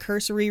from my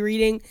cursory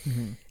reading,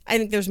 I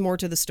think there's more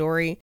to the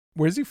story.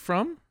 Where's he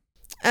from?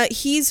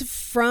 He's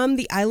from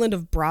the island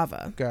of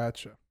Brava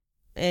Gotcha.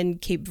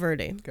 and Cape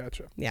Verde.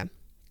 Gotcha. Yeah.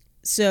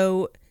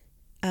 So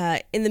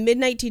in the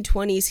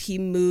mid-1920s, he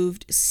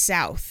moved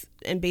south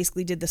and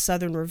basically did the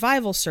Southern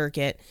Revival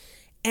circuit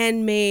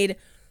and made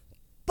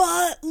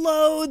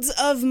buttloads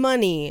of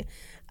money.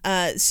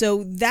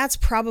 So that's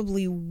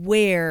probably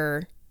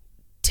where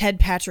Ted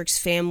Patrick's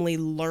family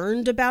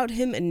learned about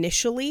him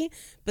initially,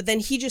 but then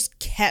he just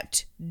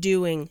kept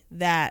doing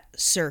that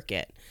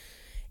circuit.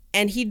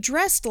 And he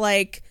dressed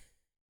like,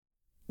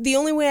 the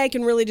only way I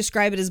can really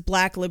describe it is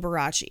Black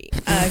Liberace.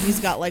 He's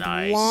got like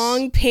Nice.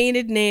 long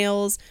painted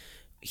nails,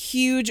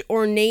 huge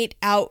ornate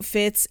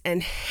outfits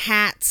and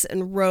hats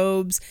and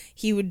robes.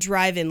 He would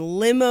drive in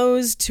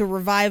limos to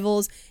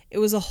revivals. It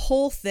was a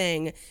whole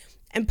thing.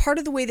 And part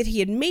of the way that he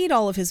had made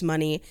all of his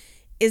money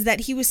is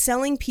that he was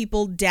selling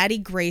people Daddy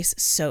Grace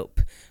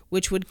soap,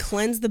 which would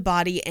cleanse the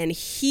body and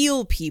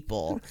heal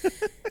people,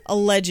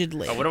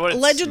 allegedly. I wonder what it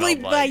Allegedly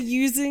smelled by like.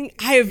 using,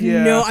 I have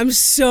Yeah. I'm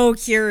so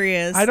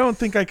curious. I don't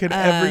think I could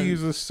ever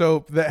use a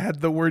soap that had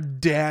the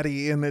word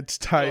daddy in its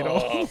title.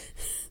 Oh,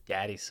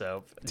 daddy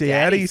soap.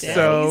 Daddy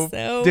soap.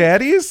 soap.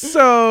 Daddy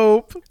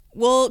soap.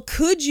 Well,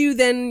 could you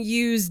then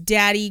use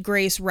Daddy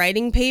Grace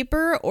writing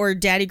paper or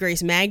Daddy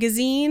Grace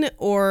magazine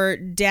or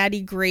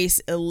Daddy Grace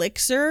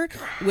elixir,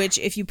 which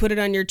if you put it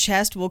on your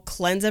chest will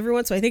cleanse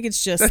everyone? So I think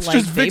it's just That's like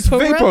just Vicks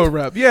Vaporub.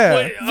 VapoRub. Yeah.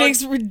 Wait,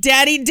 Vicks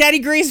Daddy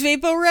Grace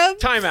Vaporub.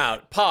 time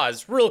out.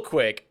 Pause. Real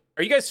quick.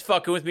 Are you guys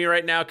fucking with me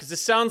right now? Because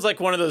this sounds like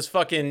one of those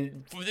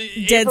fucking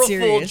Dead April Fool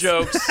serious.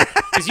 jokes.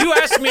 Because you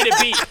asked me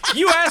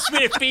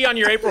to be on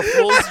your April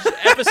Fool's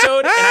episode,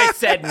 and I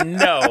said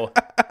no.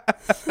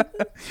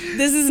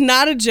 This is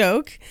not a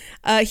joke.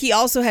 He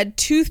also had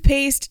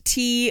toothpaste,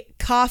 tea,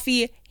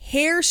 coffee,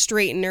 hair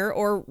straightener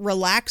or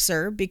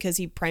relaxer because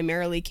he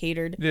primarily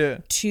catered Yeah.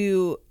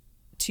 to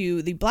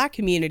the Black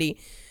community,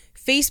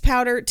 face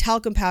powder,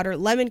 talcum powder,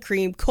 lemon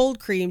cream, cold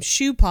cream,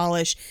 shoe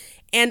polish,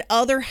 and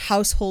other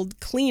household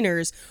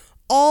cleaners,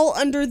 all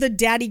under the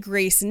Daddy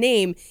Grace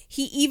name.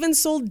 He even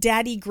sold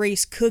Daddy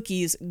Grace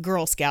cookies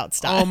Girl Scout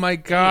style. Oh my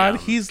God.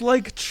 Damn. He's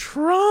like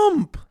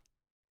Trump.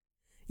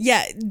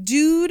 Yeah,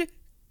 dude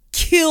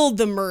killed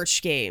the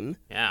merch game.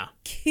 Yeah.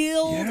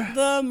 Killed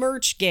the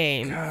merch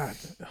game. God.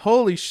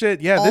 Holy shit.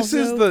 Yeah.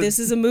 Also, this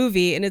is a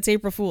movie and it's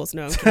April Fool's.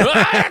 No,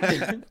 I'm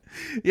kidding.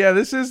 yeah.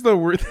 This is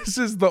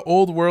the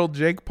old world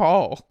Jake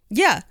Paul.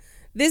 Yeah,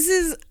 this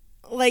is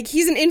like,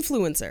 he's an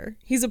influencer.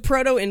 He's a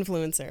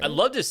proto-influencer. I'd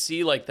love to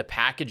see like the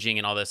packaging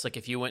and all this. Like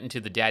if you went into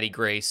the Daddy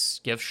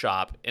Grace gift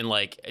shop and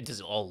like,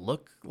 does it all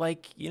look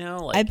like,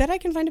 like I bet I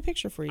can find a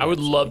picture for you. I would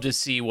actually. love to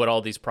see what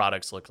all these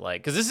products look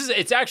like. Because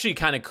it's actually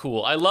kind of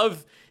cool. I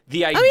love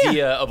the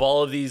idea of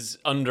all of these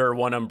under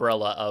one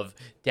umbrella of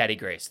Daddy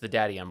Grace, the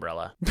Daddy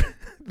umbrella,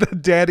 The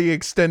Daddy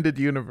Extended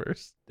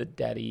Universe. the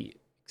Daddy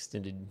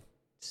Extended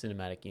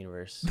Cinematic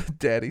Universe.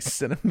 Daddy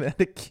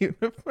Cinematic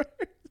Universe.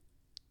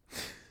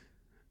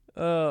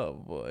 Oh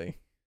boy.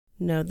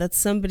 No, that's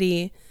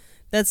somebody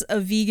That's a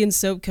vegan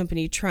soap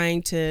company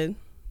trying to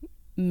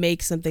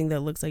make something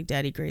that looks like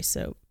Daddy Grace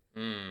soap.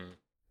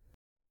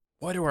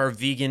 What do our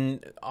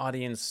vegan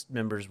audience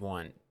members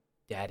want?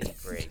 Daddy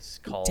Grace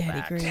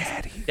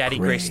callback. Daddy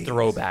Grace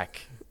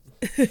throwback.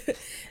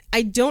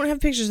 I don't have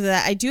pictures of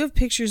that. I do have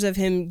pictures of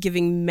him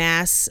giving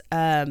mass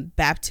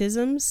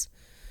baptisms.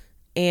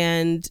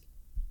 And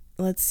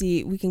let's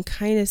see, we can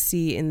kind of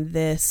see in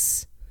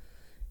this,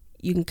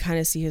 you can kind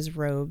of see his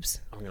robes.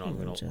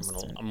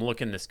 I'm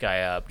looking this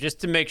guy up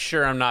just to make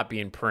sure I'm not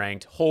being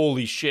pranked.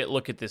 Holy shit,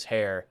 look at this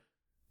hair.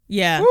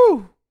 Yeah.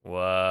 Woo!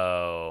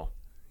 Whoa.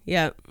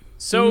 Yeah.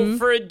 So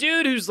for a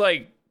dude who's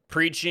like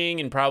preaching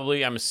and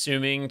probably, I'm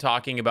assuming,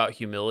 talking about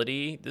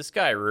humility, this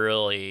guy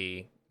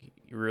really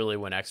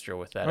went extra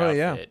with that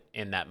outfit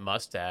and that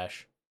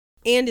mustache.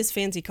 And his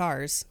fancy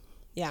cars.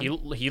 Yeah.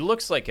 He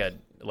looks like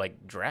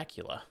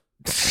Dracula.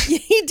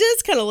 He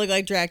does kind of look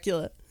like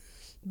Dracula.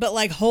 But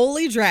like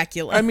holy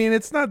Dracula. I mean,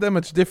 it's not that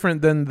much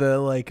different than the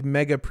like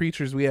mega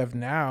preachers we have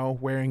now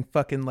wearing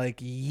fucking like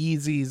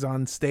Yeezys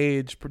on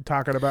stage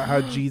talking about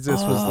how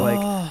Jesus was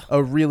like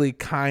a really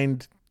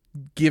kind,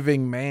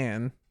 giving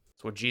man.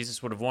 That's what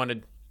Jesus would have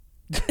wanted.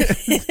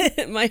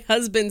 My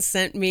husband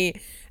sent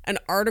me an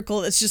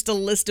article that's just a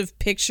list of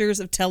pictures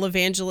of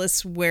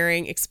televangelists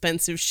wearing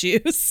expensive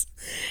shoes.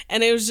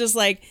 And it was just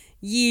like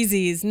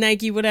Yeezys,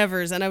 Nike,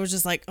 whatevers. And I was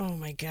just like, oh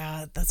my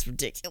God, that's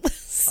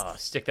ridiculous. Oh,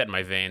 stick that in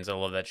my veins. I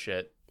love that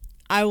shit.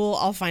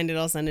 I'll find it.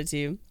 I'll send it to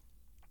you.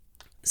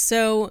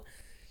 So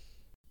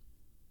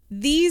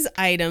these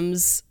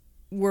items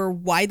were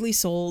widely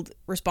sold,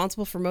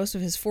 responsible for most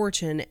of his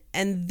fortune,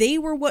 and they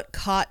were what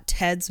caught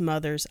Ted's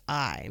mother's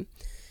eye.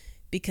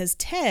 Because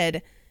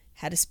Ted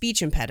had a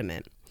speech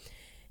impediment.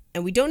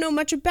 And we don't know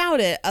much about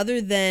it other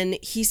than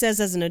he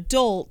says as an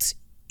adult,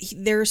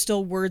 there are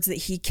still words that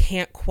he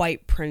can't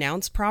quite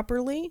pronounce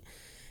properly.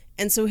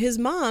 And so his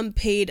mom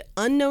paid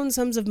unknown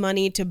sums of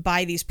money to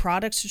buy these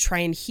products to try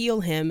and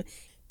heal him,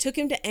 took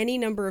him to any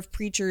number of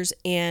preachers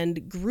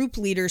and group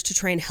leaders to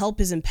try and help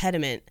his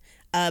impediment,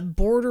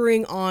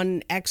 bordering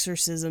on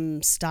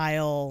exorcism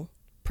style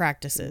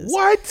practices.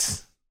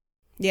 What?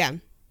 Yeah.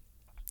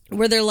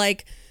 Where they're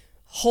like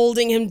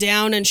holding him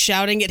down and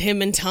shouting at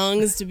him in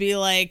tongues to be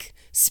like,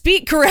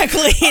 speak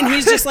correctly, and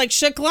he's just like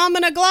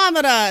shaklamana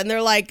glamada, and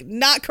they're like,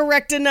 not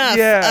correct enough.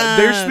 Yeah,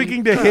 they're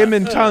speaking to him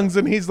in tongues,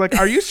 and he's like,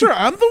 are you sure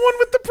I'm the one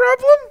with the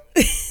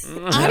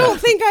problem? I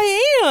don't think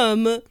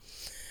I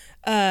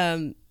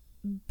am.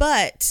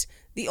 But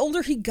the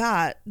older he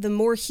got, the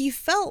more he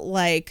felt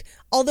like,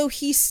 although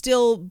he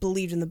still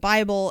believed in the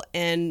Bible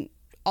and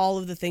all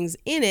of the things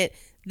in it,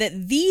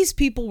 that these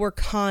people were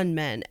con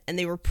men, and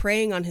they were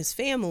preying on his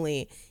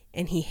family,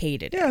 and he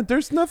hated it. Yeah,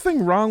 there's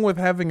nothing wrong with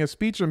having a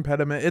speech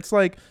impediment. It's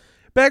like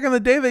back in the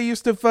day, they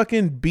used to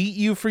fucking beat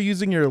you for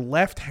using your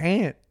left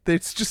hand.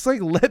 It's just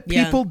like, let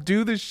people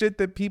do the shit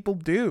that people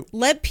do.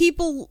 Let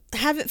people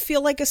have it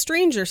feel like a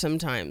stranger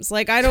sometimes.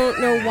 Like, I don't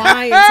know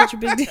why it's such a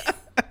big deal.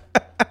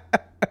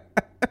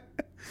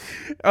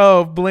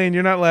 Oh, Blaine,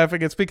 you're not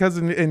laughing. It's because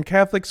in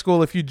Catholic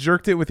school, if you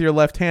jerked it with your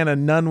left hand, a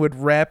nun would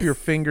wrap your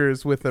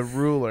fingers with a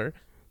ruler.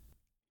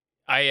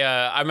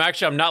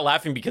 I'm not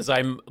laughing because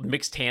I'm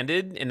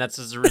mixed-handed, and that's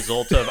as a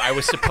result of I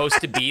was supposed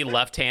to be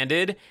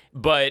left-handed,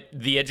 but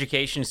the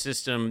education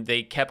system,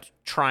 they kept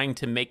trying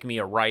to make me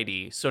a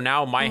righty. So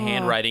now my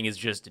handwriting is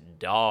just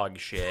dog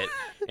shit,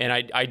 and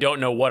I don't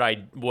know what I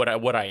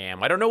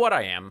am. I don't know what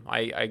I am.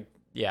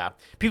 Yeah.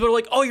 People are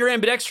like, "Oh, you're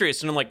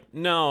ambidextrous," and I'm like,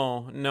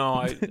 "No,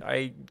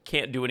 I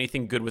can't do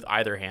anything good with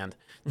either hand."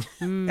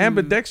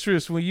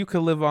 Ambidextrous when you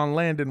could live on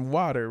land and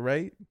water,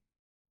 right?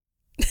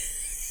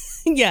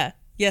 Yeah.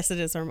 Yes, it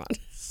is, Armand.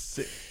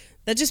 Sick.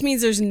 That just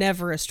means there's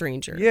never a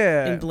stranger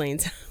in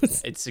Blaine's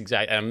house. It's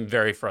exact. I'm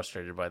very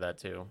frustrated by that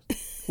too.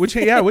 Which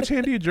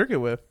hand do you jerk it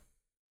with?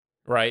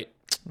 Right.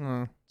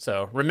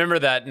 So remember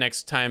that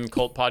next time,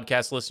 Cult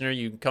Podcast listener,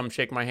 you come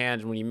shake my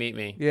hand when you meet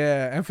me.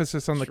 Yeah,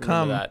 emphasis on the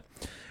cum. That.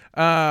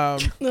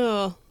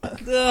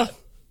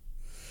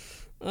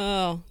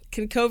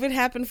 Can COVID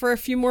happen for a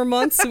few more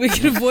months so we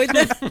can avoid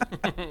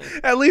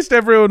that? At least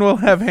everyone will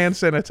have hand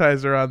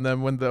sanitizer on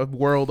them when the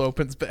world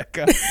opens back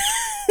up.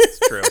 It's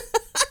true.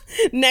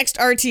 Next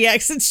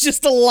RTX, it's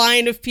just a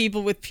line of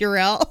people with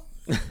Purell.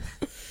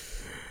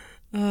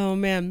 Oh,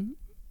 man.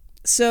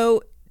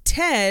 So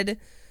Ted,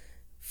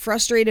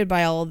 frustrated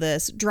by all of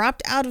this,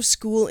 dropped out of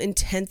school in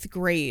 10th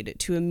grade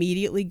to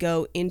immediately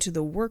go into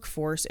the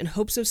workforce in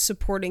hopes of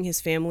supporting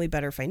his family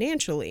better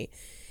financially.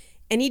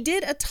 And he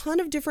did a ton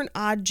of different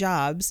odd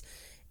jobs.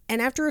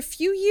 And after a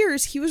few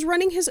years, he was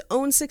running his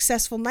own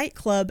successful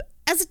nightclub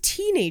as a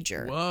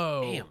teenager.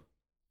 Whoa. Damn.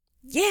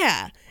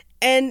 Yeah.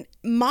 And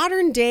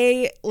modern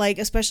day, like,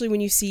 especially when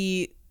you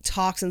see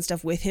talks and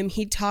stuff with him,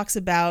 he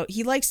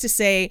likes to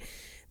say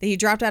that he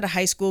dropped out of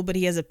high school, but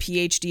he has a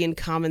PhD in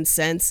common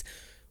sense,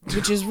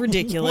 which is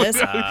ridiculous.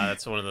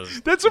 That's one of those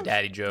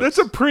daddy jokes. That's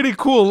a pretty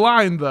cool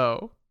line,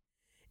 though.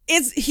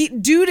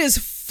 Dude is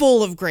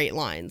full of great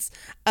lines.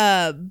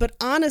 But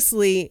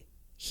honestly,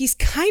 he's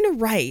kind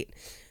of right.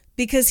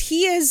 because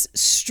he has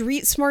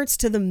street smarts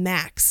to the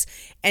max,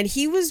 and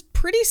he was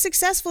pretty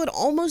successful at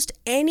almost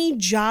any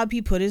job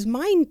he put his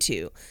mind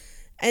to.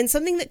 And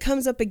something that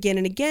comes up again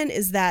and again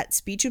is that,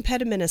 speech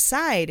impediment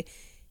aside,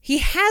 he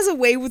has a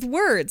way with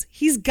words.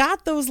 He's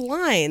got those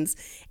lines,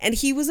 and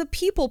he was a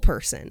people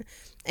person,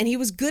 and he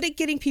was good at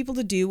getting people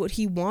to do what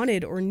he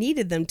wanted or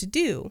needed them to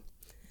do.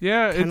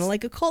 Yeah, Kind of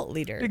like a cult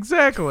leader.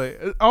 Exactly.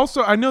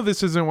 Also, I know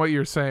this isn't what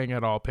you're saying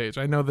at all, Paige.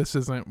 I know this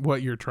isn't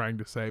what you're trying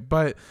to say,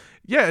 but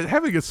yeah,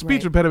 having a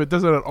speech impediment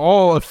doesn't at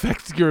all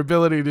affect your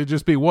ability to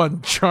just be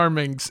one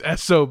charming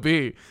SOB.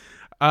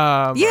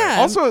 Yeah.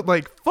 Also,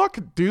 like, fuck,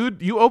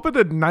 dude, you opened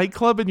a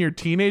nightclub in your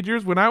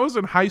teenagers. When I was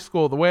in high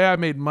school, the way I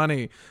made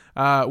money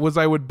was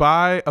I would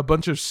buy a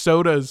bunch of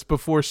sodas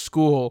before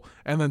school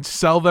and then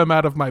sell them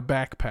out of my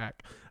backpack.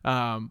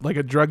 Like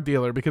a drug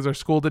dealer, because our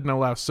school didn't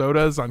allow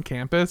sodas on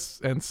campus,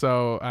 and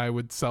so I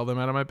would sell them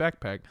out of my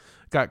backpack.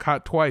 Got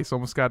caught twice,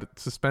 almost got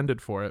suspended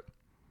for it.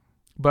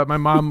 But my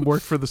mom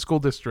worked for the school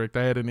district.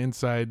 I had an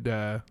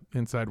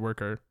inside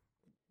worker.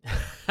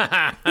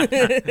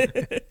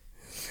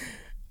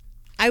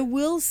 I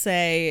will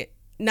say,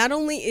 not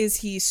only is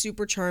he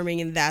super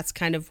charming, and that's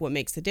kind of what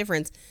makes the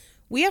difference,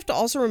 we have to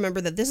also remember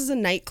that this is a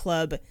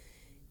nightclub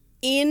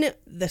in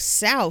the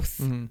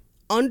South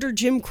under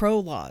Jim Crow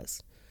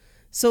laws.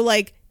 So,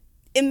 like,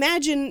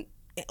 imagine,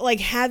 like,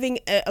 having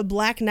a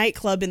black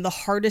nightclub in the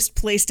hardest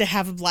place to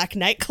have a black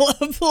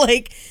nightclub.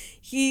 Like,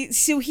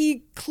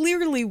 he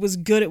clearly was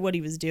good at what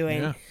he was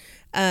doing.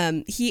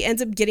 Yeah. He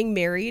ends up getting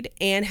married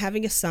and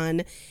having a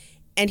son,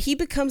 and he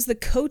becomes the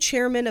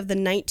co-chairman of the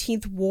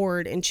 19th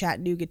Ward in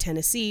Chattanooga,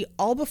 Tennessee,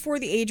 all before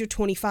the age of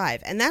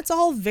 25. And that's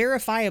all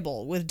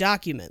verifiable with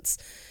documents.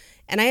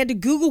 And I had to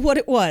Google what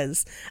it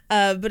was.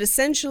 But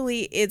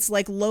essentially, it's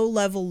like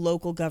low-level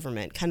local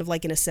government, kind of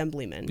like an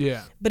assemblyman.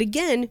 Yeah. But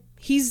again,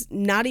 he's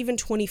not even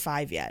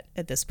 25 yet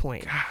at this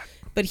point. God.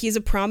 But he's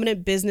a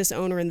prominent business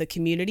owner in the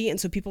community, and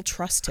so people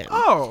trust him.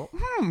 Oh,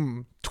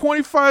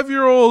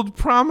 25-year-old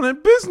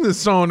prominent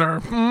business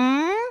owner.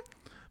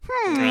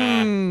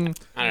 I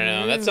don't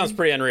know. That sounds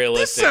pretty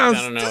unrealistic. I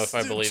don't know if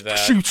I believe that.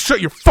 Shut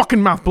your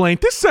fucking mouth, Blaine.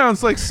 This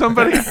sounds like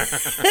somebody.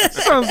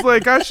 Sounds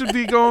like I should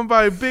be going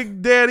by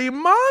Big Daddy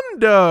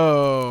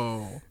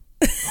Mondo.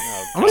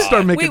 I'm gonna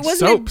start making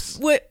soaps.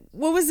 What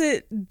was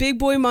it? Big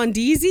Boy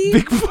Mondesi?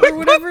 Big Boy or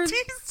whatever?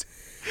 Mondesi?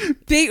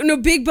 Big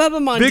Bubba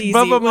Mondesi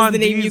was the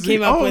name you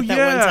came up with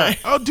that one time.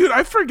 Oh, dude,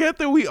 I forget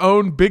that we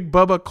own Big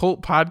Bubba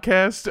Cult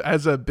Podcast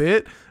as a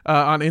bit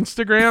on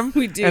Instagram.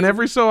 We do. And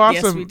every so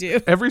often, yes, we do.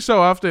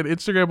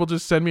 Instagram will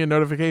just send me a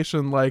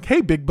notification like,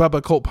 "Hey, Big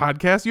Bubba Cult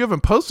Podcast, you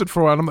haven't posted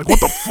for a while." I'm like,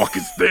 "What the fuck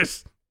is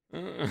this?"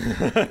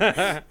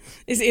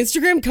 Is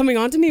Instagram coming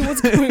on to me?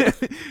 What's going on?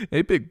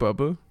 Hey, Big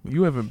Bubba,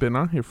 you haven't been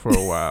on here for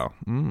a while.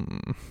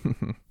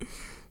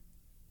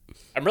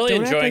 I'm really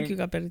Don't enjoying. act like you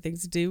got better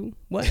things to do.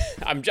 What?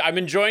 I'm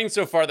enjoying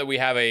so far that we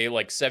have a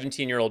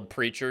 17-year-old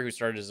preacher who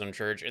started his own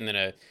church, and then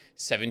a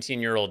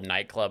 17-year-old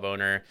nightclub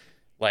owner.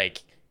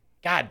 Like,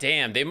 god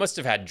damn, they must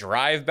have had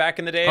drive back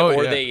in the day,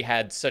 or they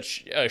had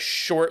such a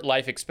short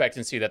life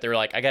expectancy that they were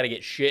like, I got to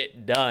get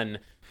shit done.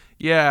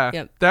 Yeah,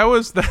 Yep.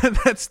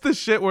 That's the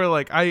shit where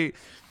like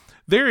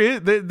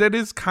that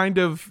is kind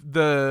of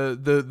the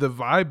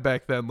vibe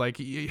back then. Like,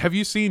 have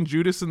you seen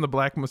Judas and the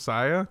Black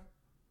Messiah?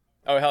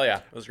 Oh, hell yeah.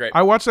 It was great.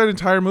 I watched that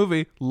entire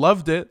movie,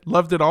 loved it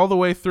all the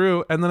way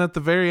through, and then at the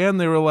very end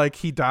they were like,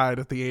 he died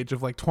at the age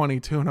of like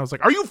 22, and I was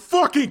like, are you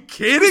fucking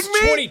kidding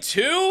me?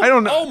 22? I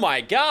don't know. Oh my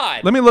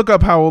god. Let me look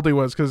up how old he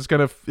was, because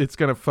it's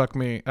gonna fuck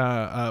me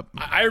up.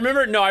 I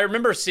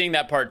remember seeing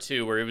that part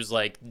too, where it was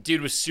like,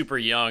 dude was super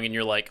young, and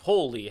you're like,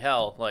 holy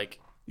hell, like.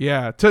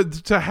 Yeah,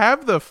 to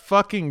have the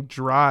fucking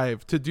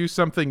drive to do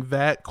something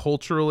that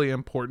culturally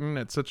important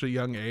at such a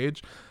young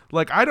age.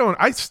 Like,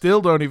 I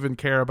still don't even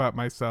care about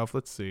myself.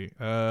 Let's see.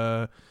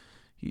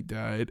 He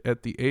died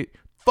at the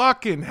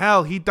fucking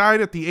hell. He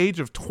died at the age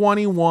of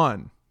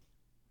 21.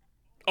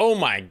 Oh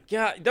my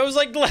god. That was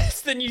like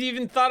less than you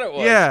even thought it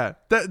was. Yeah.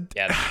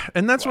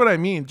 And that's wow. what I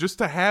mean. Just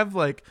to have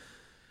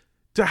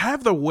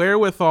the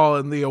wherewithal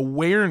and the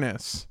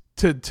awareness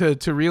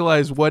to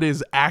realize what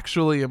is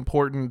actually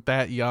important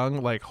that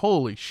young. Like,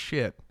 holy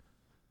shit.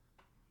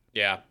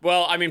 Yeah.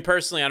 Well, I mean,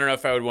 personally, I don't know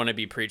if I would want to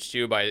be preached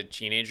to by a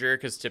teenager,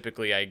 because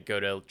typically I go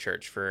to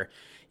church for,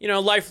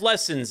 life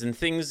lessons and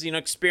things,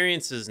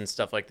 experiences and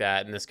stuff like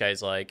that. And this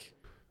guy's like,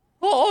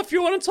 oh, if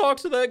you want to talk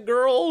to that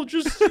girl,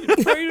 just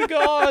pray to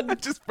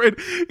God. Just pray.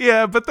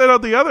 Yeah, but then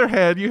on the other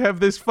hand, you have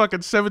this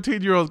fucking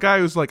 17-year-old guy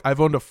who's like, I've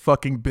owned a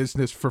fucking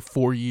business for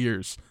 4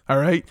 years. All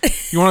right.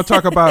 You want to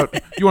talk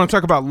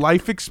about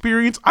life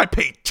experience? I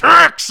pay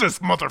taxes,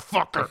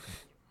 motherfucker.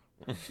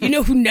 You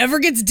know who never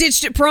gets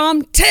ditched at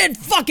prom? Ted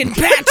fucking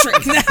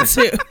Patrick. That's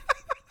who.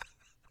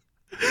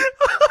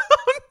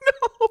 Oh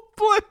no,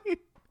 Blaine.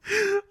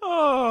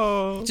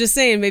 Oh. Just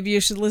saying, maybe you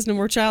should listen to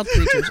more child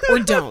preachers, or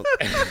don't.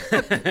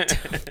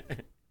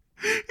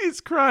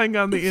 He's crying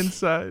on the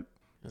inside.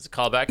 It's a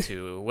callback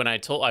to when I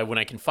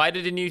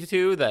confided in you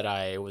two that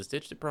I was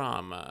ditched at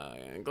prom.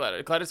 Glad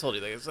I told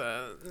you that.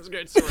 It's a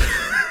great story.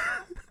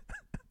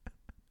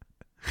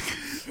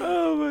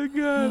 Oh my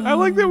god! I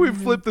like that we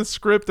flipped the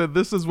script and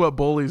this is what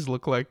bullies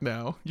look like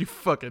now. You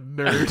fucking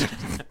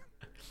nerd.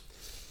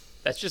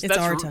 It's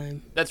our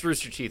time. That's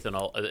Rooster Teeth in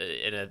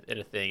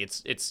a thing.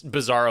 It's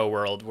Bizarro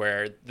World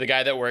where the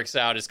guy that works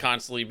out is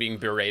constantly being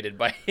berated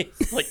by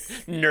his like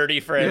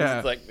nerdy friends. Yeah.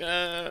 It's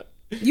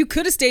like, You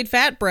could have stayed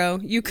fat, bro.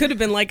 You could have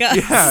been like us.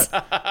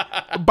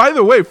 Yeah. By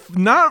the way,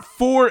 not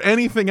for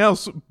anything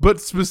else, but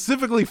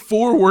specifically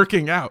for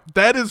working out.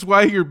 That is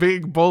why you're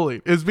being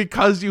bullied. Is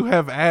because you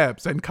have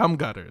abs and cum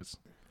gutters.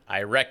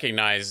 I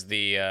recognize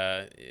the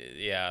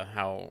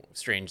how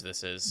strange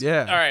this is.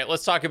 Yeah. All right,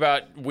 let's talk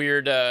about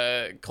weird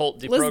cult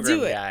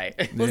deprogram guy.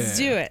 Let's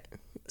do it.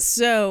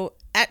 So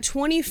at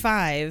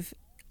 25,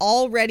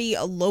 already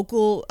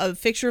a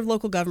fixture of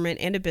local government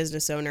and a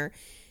business owner,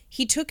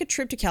 he took a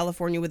trip to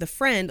California with a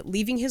friend,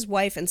 leaving his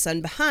wife and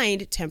son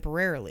behind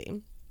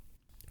temporarily.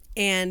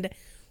 And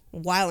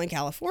while in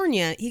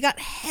California, he got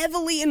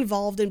heavily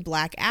involved in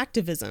black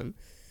activism,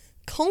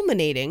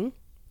 culminating,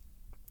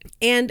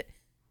 and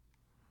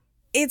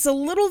it's a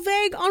little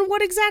vague on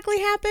what exactly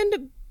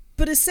happened,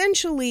 but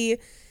essentially,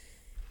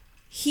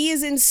 he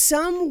is in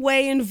some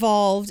way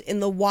involved in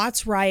the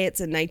Watts riots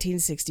in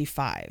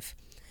 1965.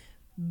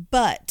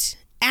 But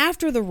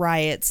after the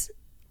riots,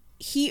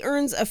 he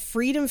earns a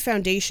Freedom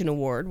Foundation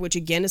Award, which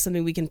again is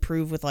something we can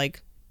prove with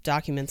like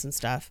documents and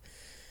stuff.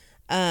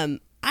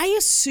 I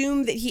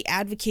assume that he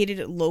advocated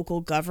at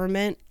local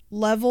government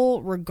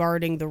level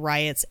regarding the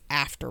riots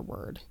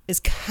afterward, is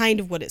kind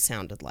of what it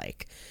sounded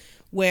like,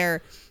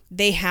 where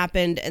they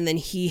happened and then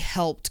he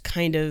helped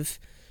kind of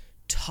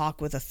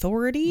talk with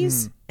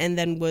authorities and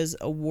then was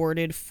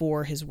awarded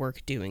for his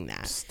work doing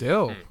that.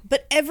 Still.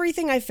 But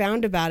everything I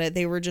found about it,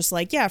 they were just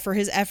like, yeah, for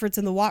his efforts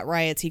in the Watt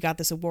riots, he got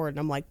this award. And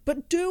I'm like,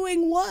 but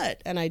doing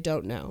what? And I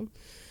don't know.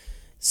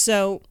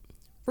 So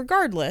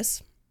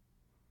regardless,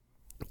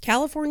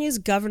 California's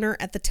governor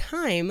at the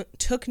time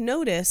took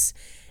notice,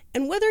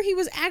 and whether he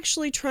was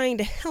actually trying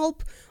to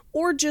help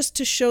or just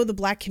to show the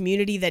black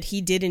community that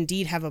he did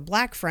indeed have a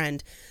black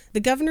friend, the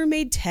governor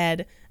made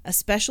Ted a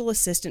special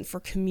assistant for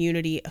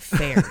community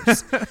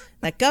affairs.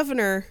 That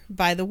governor,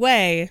 by the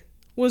way,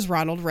 was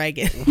Ronald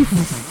Reagan.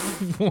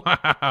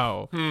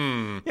 Wow.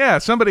 Yeah,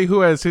 somebody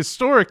who has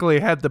historically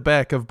had the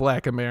back of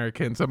black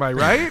Americans. Am I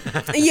right?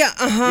 Yeah,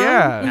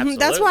 Yeah. Mhm.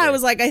 That's why I Absolutely.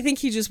 was like, I think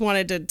he just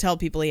wanted to tell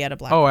people he had a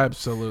black Oh, friend.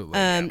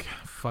 absolutely.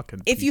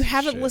 Fucking If you piece of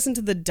haven't shit. listened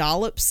to the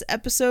Dollops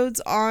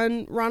episodes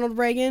on Ronald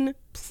Reagan,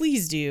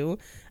 please do,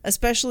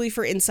 especially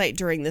for insight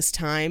during this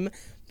time,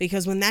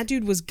 because when that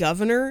dude was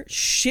governor,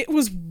 shit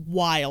was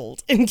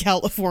wild in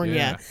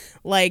California. Yeah.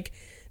 Like,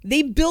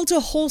 they built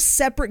a whole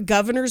separate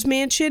governor's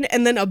mansion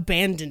and then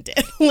abandoned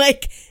it.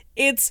 Like,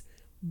 it's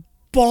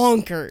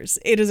bonkers.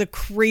 It is a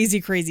crazy,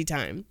 crazy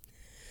time.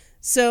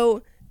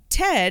 So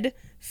Ted,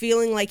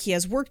 feeling like he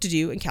has work to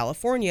do in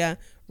California,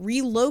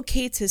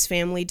 relocates his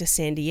family to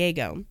San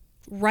Diego,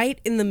 right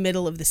in the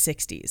middle of the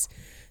 60s.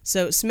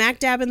 So smack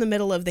dab in the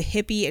middle of the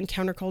hippie and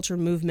counterculture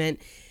movement.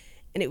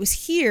 And it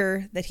was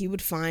here that he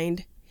would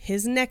find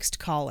his next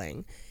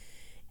calling.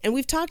 And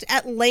we've talked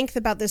at length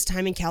about this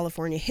time in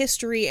California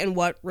history and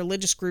what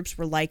religious groups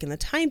were like in the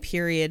time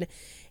period.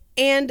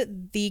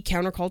 And the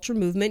counterculture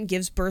movement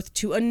gives birth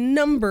to a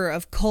number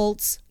of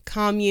cults,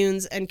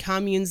 communes, and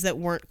communes that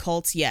weren't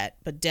cults yet,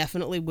 but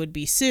definitely would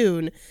be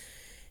soon.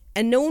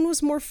 And no one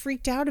was more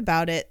freaked out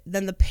about it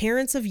than the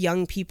parents of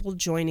young people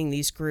joining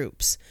these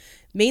groups,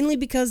 mainly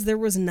because there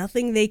was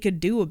nothing they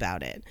could do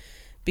about it.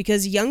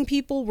 Because young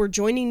people were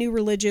joining new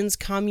religions,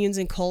 communes,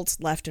 and cults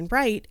left and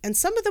right, and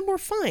some of them were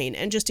fine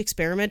and just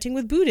experimenting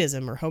with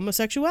Buddhism or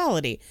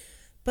homosexuality.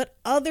 But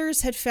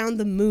others had found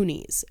the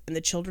Moonies and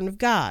the Children of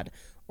God,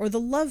 or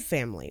the Love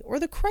Family, or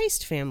the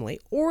Christ Family,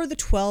 or the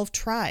 12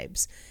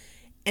 Tribes.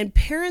 And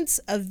parents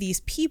of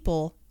these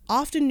people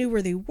often knew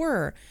where they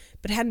were,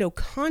 but had no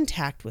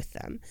contact with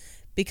them,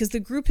 because the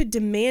group had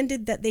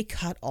demanded that they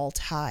cut all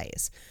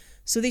ties.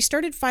 So they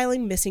started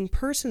filing missing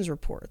persons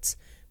reports.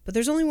 But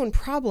there's only one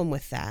problem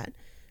with that.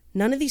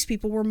 None of these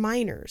people were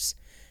minors.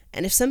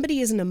 And if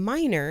somebody isn't a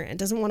minor and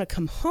doesn't want to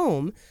come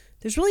home,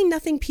 there's really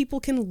nothing people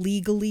can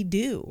legally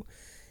do.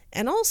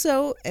 And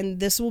also, and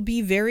this will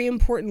be very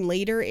important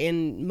later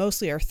in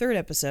mostly our third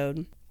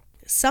episode,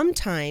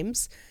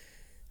 sometimes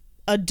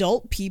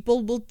adult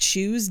people will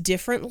choose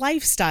different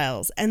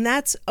lifestyles, and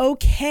that's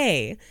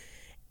okay.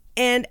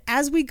 And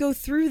as we go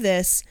through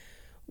this,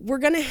 we're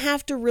going to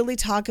have to really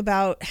talk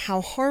about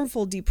how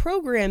harmful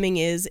deprogramming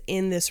is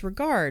in this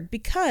regard,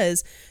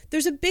 because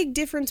there's a big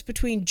difference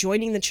between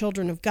joining the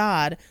Children of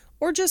God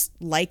or just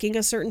liking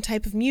a certain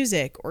type of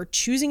music or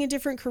choosing a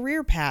different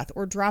career path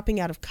or dropping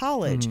out of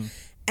college.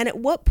 And at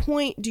what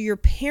point do your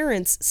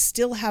parents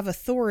still have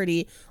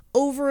authority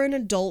over an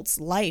adult's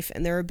life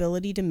and their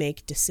ability to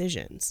make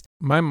decisions?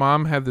 My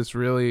mom had this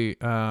really,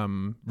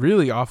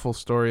 really awful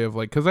story of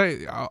like,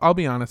 because I'll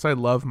be honest, I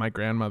love my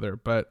grandmother,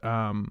 but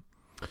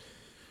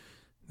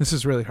this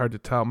is really hard to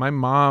tell. My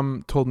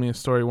mom told me a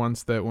story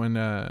once that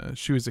when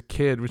she was a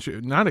kid, which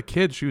not a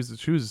kid, she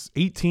was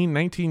 18,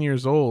 19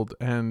 years old,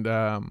 and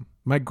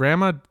my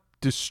grandma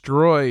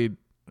destroyed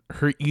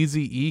her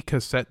Eazy-E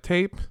cassette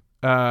tape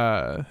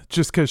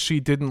just because she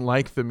didn't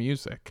like the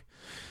music.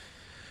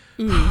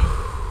 You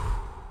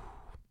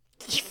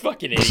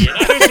fucking idiot.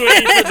 I was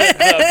waiting for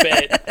the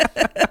bit.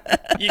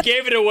 You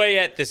gave it away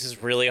at this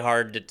is really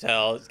hard to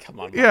tell. Come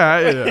on.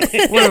 Yeah.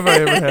 When have I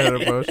ever had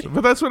an emotion? But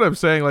that's what I'm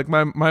saying. Like,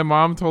 my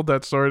mom told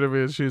that story to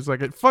me, and she's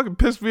like, it fucking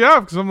pissed me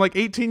off because I'm like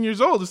 18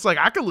 years old. It's like,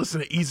 I could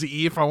listen to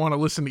Eazy-E if I want to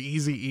listen to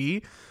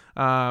Eazy-E.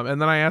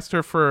 And then I asked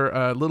her for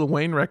a Lil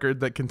Wayne record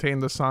that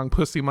contained the song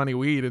Pussy Money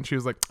Weed, and she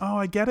was like, oh,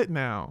 I get it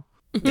now.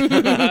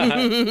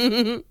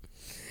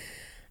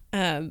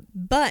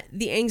 But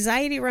the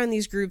anxiety around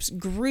these groups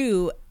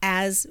grew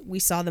as we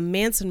saw the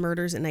Manson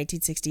murders in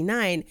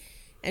 1969,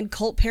 and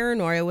cult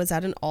paranoia was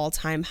at an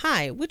all-time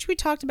high, which we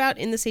talked about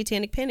in the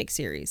Satanic Panic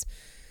series.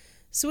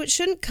 So it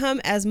shouldn't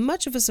come as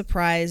much of a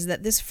surprise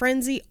that this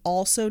frenzy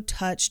also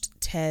touched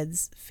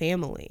Ted's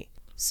family.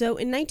 So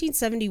in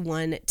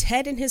 1971,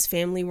 Ted and his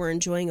family were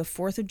enjoying a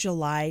 4th of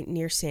July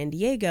near San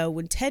Diego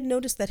when Ted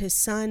noticed that his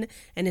son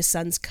and his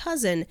son's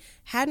cousin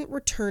hadn't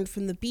returned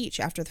from the beach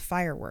after the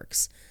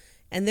fireworks.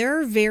 And there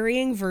are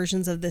varying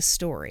versions of this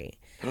story.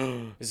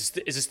 Is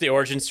this the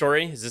origin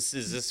story? Is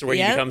this where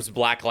he becomes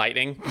Black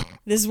Lightning?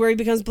 This is where he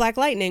becomes Black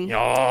Lightning.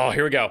 Oh,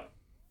 here we go.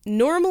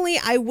 Normally,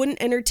 I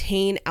wouldn't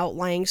entertain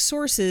outlying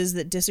sources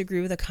that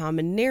disagree with a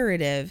common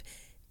narrative,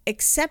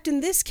 except in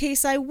this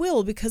case I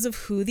will because of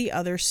who the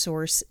other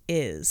source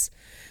is.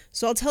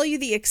 So I'll tell you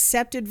the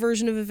accepted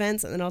version of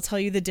events, and then I'll tell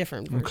you the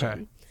different version.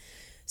 Okay.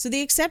 So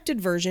the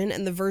accepted version,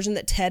 and the version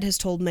that Ted has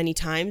told many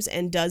times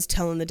and does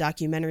tell in the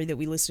documentary that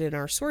we listed in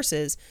our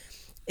sources,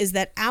 is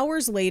that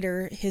hours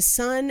later, his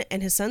son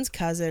and his son's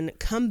cousin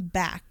come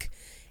back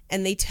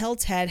and they tell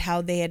Ted how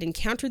they had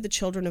encountered the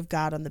children of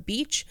God on the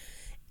beach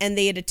and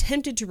they had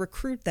attempted to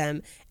recruit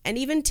them and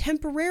even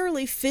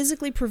temporarily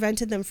physically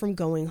prevented them from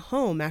going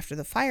home after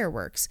the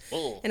fireworks.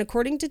 Oh. And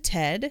according to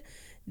Ted,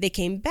 they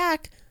came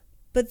back,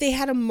 but they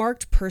had a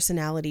marked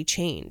personality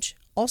change,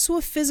 also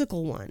a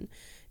physical one.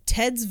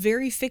 Ted's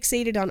very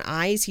fixated on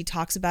eyes. He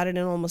talks about it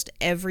in almost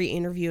every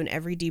interview and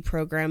every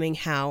deprogramming,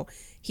 how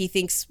he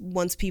thinks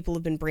once people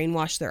have been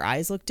brainwashed, their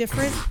eyes look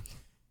different.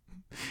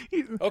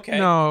 Okay.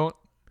 No,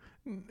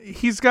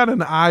 he's got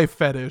an eye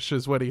fetish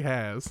is what he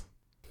has.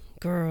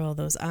 Girl,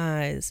 those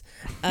eyes.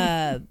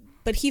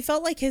 But he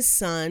felt like his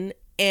son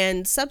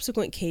and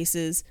subsequent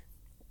cases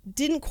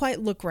didn't quite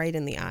look right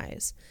in the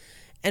eyes.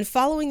 And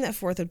following that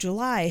 4th of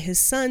July, his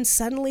son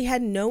suddenly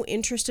had no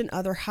interest in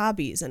other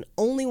hobbies and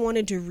only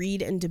wanted to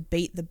read and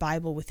debate the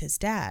Bible with his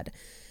dad.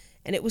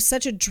 And it was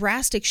such a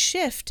drastic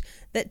shift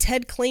that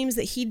Ted claims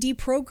that he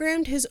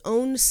deprogrammed his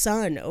own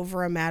son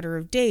over a matter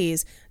of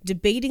days,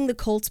 debating the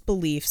cult's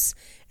beliefs,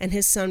 and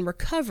his son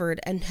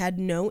recovered and had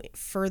no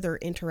further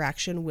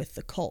interaction with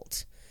the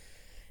cult.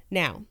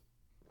 Now,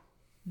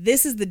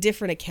 this is the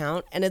different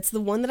account, and it's the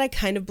one that I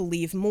kind of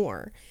believe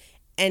more.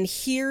 And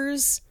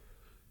here's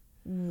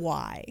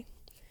why.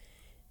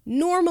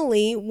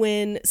 Normally,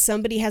 when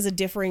somebody has a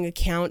differing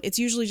account, it's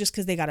usually just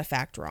because they got a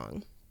fact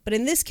wrong. But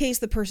in this case,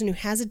 the person who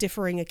has a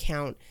differing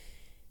account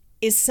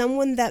is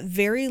someone that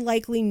very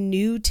likely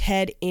knew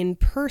Ted in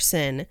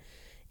person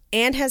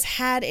and has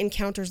had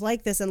encounters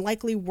like this and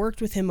likely worked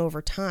with him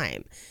over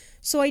time.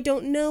 So I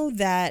don't know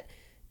that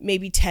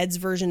maybe Ted's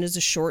version is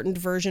a shortened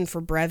version for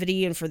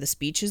brevity and for the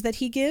speeches that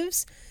he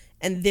gives,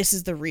 and this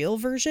is the real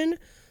version,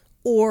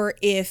 or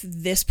if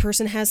this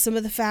person has some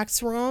of the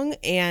facts wrong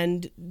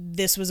and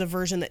this was a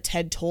version that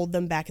Ted told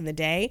them back in the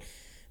day.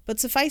 But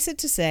suffice it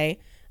to say,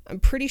 I'm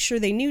pretty sure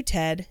they knew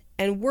Ted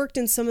and worked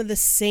in some of the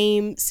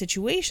same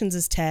situations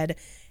as Ted,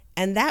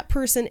 and that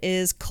person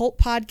is Cult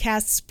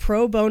Podcast's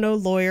pro bono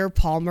lawyer,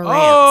 Paul Morantz.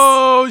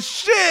 Oh,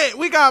 shit!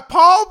 We got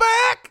Paul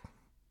back?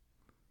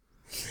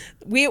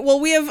 We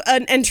have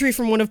an entry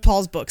from one of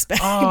Paul's books back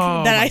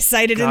that I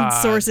cited in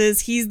sources.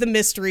 He's the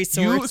mystery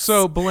source.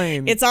 So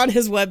Blaine, it's on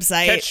his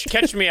website.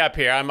 Catch me up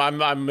here. I'm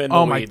in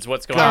the weeds.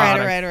 What's going on?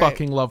 All right. I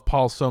fucking love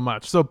Paul so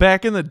much. So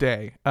back in the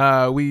day,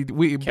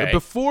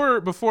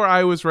 before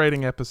I was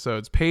writing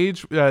episodes,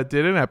 Paige did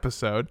an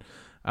episode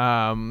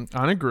on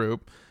a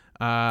group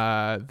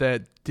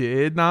that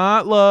did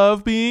not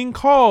love being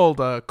called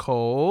a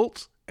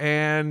cult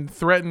and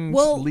threatened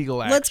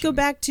legal action. Let's go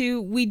back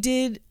to we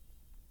did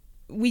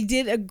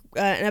an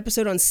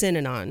episode on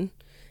Synanon,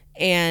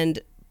 and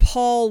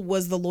Paul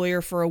was the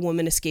lawyer for a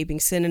woman escaping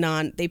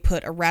Synanon. They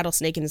put a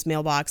rattlesnake in his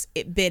mailbox.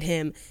 It bit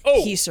him.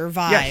 Oh, he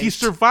survived. Yeah, he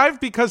survived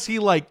because he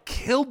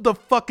killed the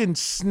fucking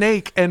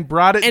snake and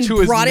brought it to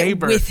his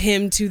neighbor. It with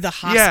him to the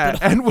hospital. Yeah,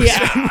 and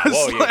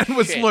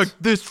was look,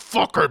 this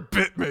fucker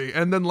bit me,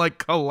 and then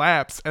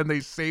collapsed, and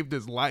they saved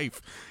his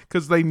life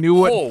because they knew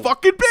what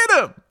fucking bit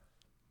him.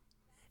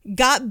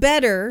 Got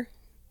better,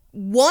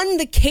 won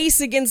the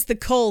case against the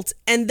cult,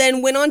 and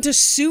then went on to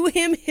sue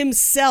them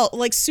himself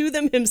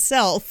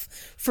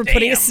for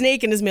putting a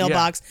snake in his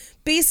mailbox,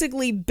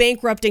 basically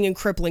bankrupting and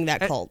crippling that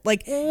cult.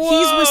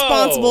 He's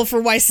responsible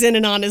for why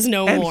Synanon is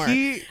no more.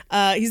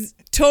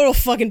 total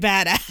fucking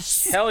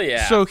badass. Hell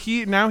yeah. So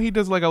he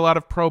does like a lot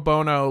of pro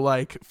bono,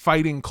 like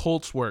fighting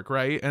cults work,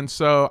 right? And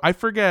so I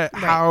forget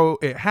how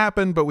it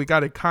happened, but we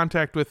got in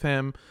contact with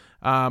him.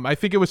 I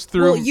think it was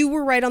through. Well, you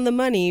were right on the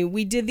money.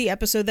 We did the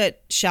episode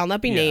that shall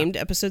not be named,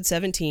 episode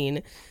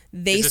 17.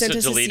 They Is this sent a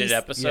us deleted a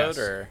episode Yes.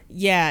 or?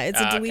 Yeah, it's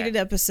a okay. deleted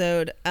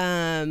episode.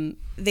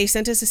 They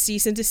sent us a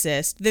cease and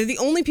desist. They're the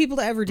only people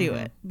to ever do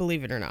it,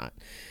 believe it or not.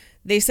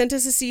 They sent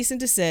us a cease and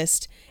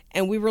desist,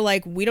 and we were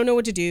like, we don't know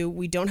what to do.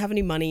 We don't have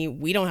any money.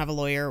 We don't have a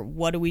lawyer.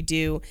 What do we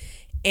do?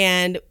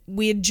 And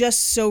we had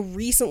just so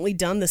recently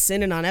done the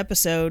Synanon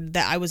episode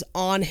that I was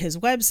on his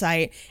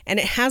website, and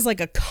it has like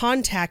a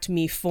contact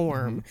me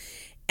form.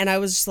 And I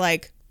was just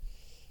like,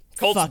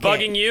 Colt's fuck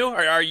bugging it. you?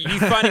 Are you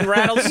finding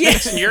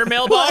rattlesnakes in your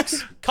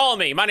mailbox? Call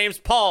me. My name's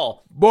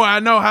Paul. Boy, I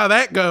know how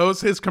that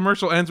goes. His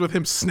commercial ends with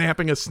him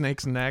snapping a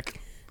snake's neck.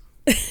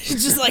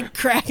 just like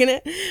cracking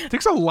it.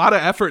 Takes a lot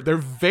of effort. They're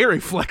very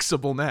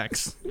flexible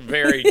necks.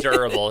 Very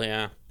durable,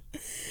 yeah.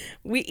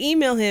 We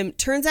email him.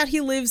 Turns out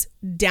he lives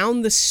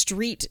down the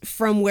street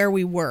from where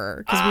we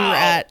were, because we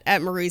were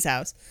at Marie's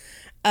house.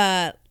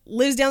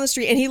 Lives down the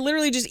street, and he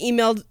literally just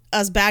emailed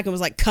us back and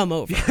was like, come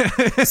over.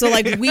 So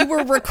like we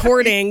were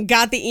recording,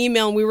 got the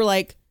email, and we were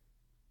like,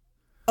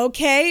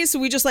 okay. So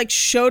we just like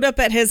showed up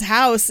at his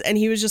house, and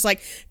he was just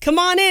like, come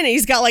on in. And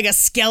he's got like a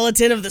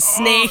skeleton of the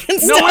snake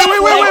and No,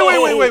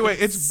 stuff. wait.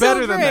 It's So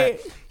better than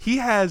that. great. He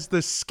has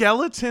the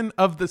skeleton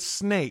of the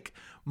snake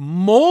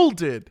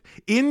molded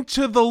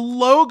into the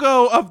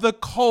logo of the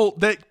cult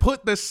that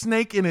put the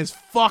snake in his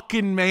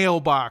fucking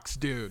mailbox,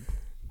 dude.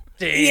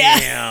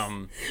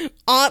 Damn.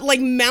 Like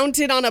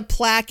mounted on a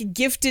plaque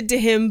gifted to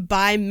him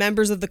by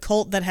members of the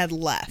cult that had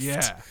left.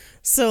 Yeah.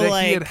 So That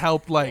like he had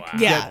helped Yeah.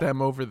 get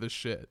them over the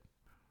shit.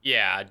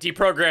 Yeah,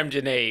 deprogrammed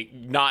in a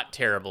not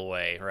terrible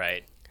way,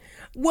 right?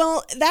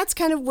 Well, that's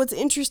kind of what's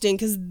interesting,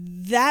 because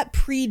that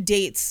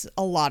predates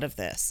a lot of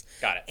this.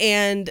 Got it.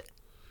 And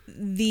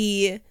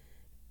the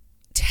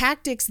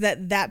tactics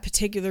that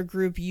particular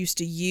group used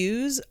to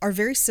use are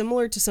very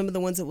similar to some of the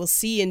ones that we'll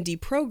see in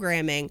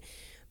deprogramming.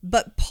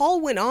 But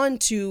Paul went on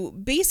to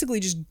basically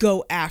just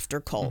go after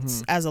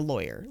cults as a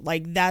lawyer.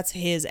 Like, that's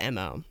his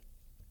MO.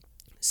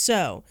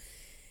 So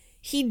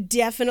he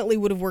definitely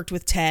would have worked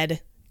with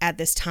Ted at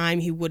this time.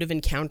 He would have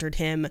encountered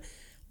him.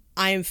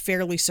 I am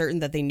fairly certain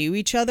that they knew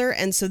each other.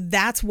 And so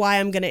that's why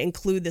I'm going to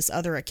include this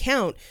other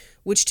account,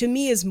 which to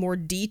me is more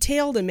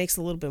detailed and makes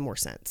a little bit more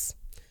sense.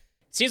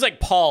 Seems like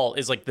Paul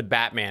is like the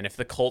Batman if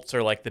the cults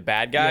are like the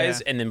bad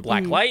guys, Yeah. and then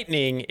Black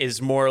Lightning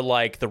is more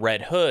like the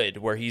Red Hood,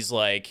 where he's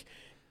like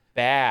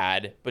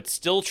bad but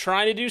still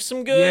trying to do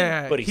some good.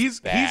 Yeah, but he's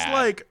bad.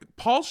 like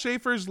Paul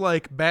Schaefer's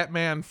like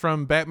Batman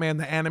from Batman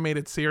the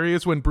Animated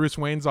Series when Bruce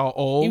Wayne's all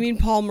old. You mean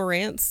Paul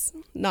Morantz,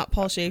 not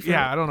Paul Schaefer?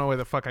 Yeah, I don't know why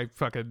the fuck I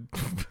fucking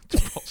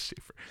Paul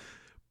Schaefer.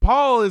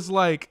 Paul is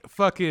like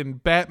fucking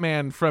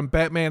Batman from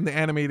Batman the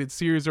Animated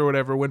Series or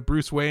whatever when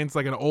Bruce Wayne's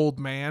like an old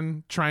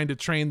man trying to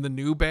train the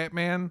new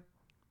Batman.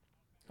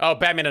 Oh,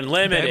 Batman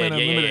Unlimited. Batman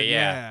yeah, Unlimited,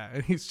 yeah.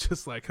 And he's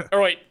just like Or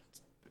wait,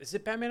 is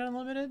it Batman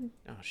Unlimited?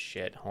 Oh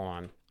shit, hold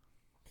on.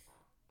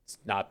 It's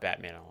not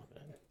Batman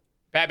Unlimited.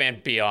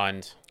 Batman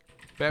Beyond.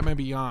 Batman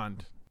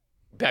Beyond.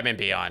 Batman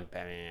Beyond.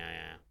 Batman,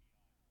 yeah.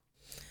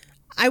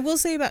 I will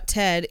say about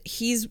Ted,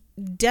 he's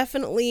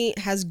definitely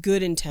has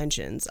good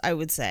intentions, I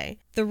would say.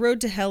 The road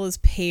to hell is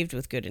paved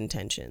with good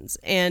intentions.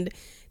 And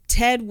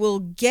Ted will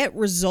get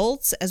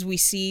results as we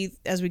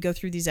go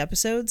through these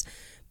episodes,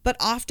 but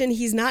often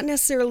he's not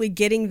necessarily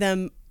getting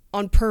them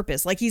on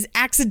purpose. Like, he's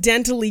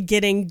accidentally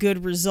getting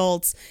good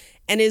results,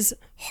 and his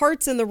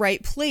heart's in the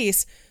right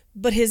place,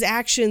 but his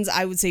actions,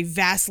 I would say,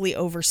 vastly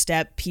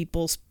overstep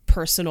people's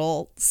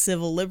personal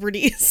civil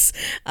liberties.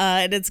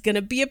 And it's going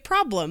to be a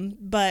problem.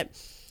 But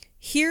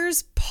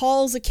here's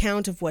Paul's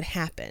account of what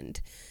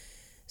happened.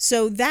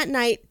 So that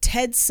night,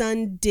 Ted's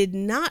son did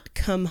not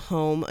come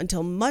home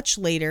until much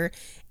later,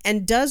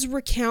 and does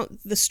recount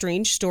the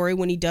strange story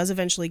when he does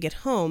eventually get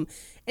home.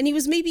 And he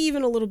was maybe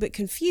even a little bit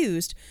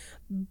confused.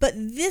 But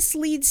this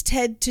leads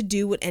Ted to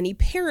do what any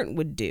parent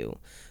would do.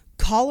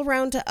 Call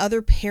around to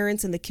other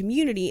parents in the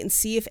community and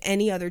see if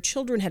any other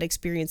children had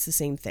experienced the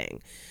same thing.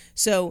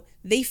 So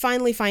they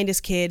finally find his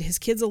kid. His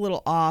kid's a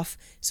little off.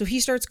 So he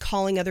starts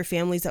calling other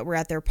families that were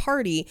at their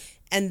party.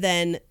 And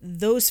then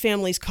those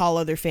families call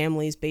other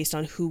families based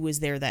on who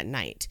was there that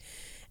night.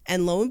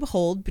 And lo and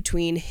behold,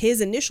 between his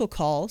initial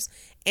calls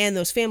and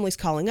those families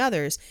calling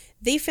others,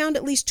 they found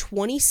at least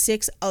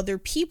 26 other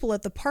people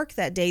at the park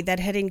that day that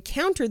had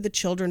encountered the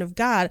children of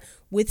God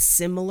with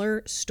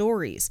similar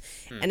stories.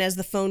 And as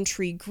the phone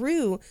tree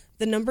grew,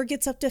 the number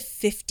gets up to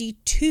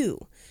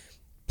 52.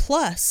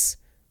 Plus,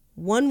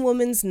 one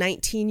woman's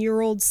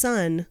 19-year-old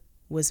son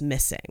was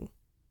missing.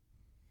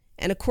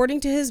 And according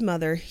to his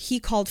mother, he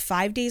called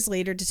 5 days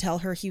later to tell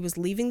her he was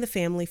leaving the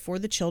family for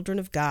the children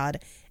of God,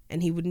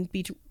 and he wouldn't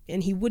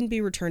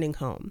be returning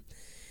home.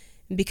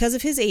 And because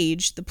of his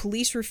age, the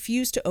police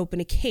refused to open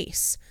a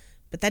case,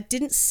 but that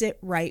didn't sit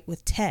right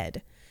with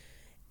Ted.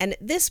 And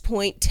at this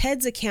point,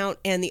 Ted's account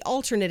and the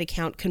alternate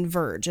account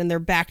converge, and they're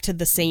back to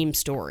the same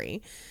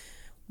story.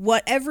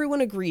 What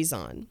everyone agrees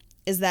on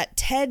is that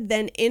Ted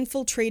then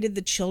infiltrated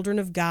the Children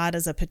of God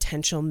as a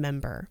potential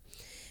member.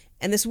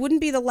 And this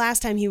wouldn't be the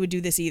last time he would do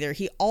this either.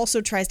 He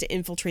also tries to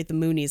infiltrate the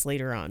Moonies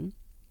later on.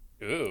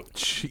 Ooh.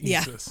 Jesus.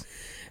 Yeah.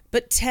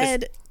 But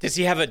Ted... Does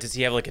he have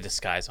like a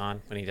disguise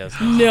on when he does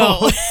this?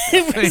 No.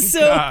 Thank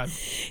So God.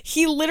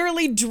 he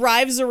literally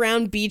drives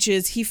around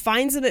beaches. He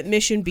finds them at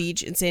Mission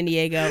Beach in San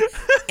Diego,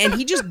 and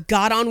he just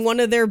got on one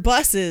of their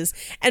buses.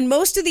 And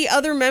most of the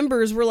other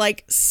members were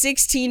like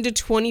 16 to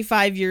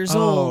 25 years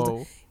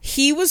old.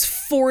 He was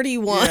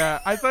 41. Yeah,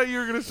 I thought you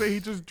were going to say he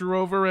just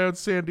drove around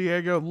San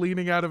Diego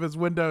leaning out of his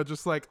window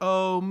just like,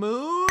 oh,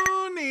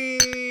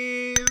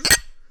 Moonies.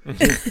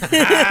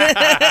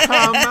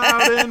 Come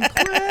out and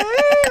play.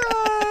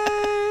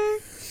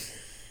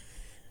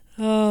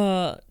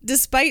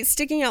 Despite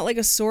sticking out like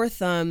a sore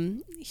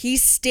thumb, he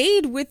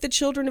stayed with the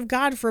Children of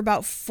God for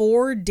about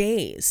 4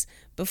 days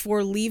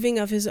before leaving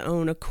of his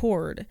own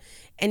accord.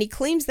 And he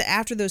claims that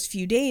after those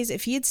few days,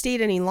 if he had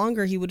stayed any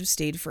longer, he would have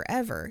stayed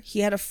forever.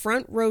 He had a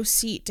front row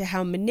seat to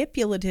how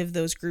manipulative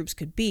those groups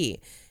could be.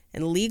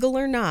 And legal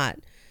or not,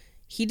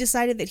 he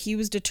decided that he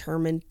was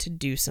determined to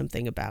do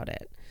something about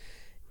it.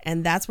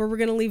 And that's where we're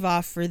going to leave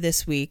off for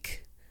this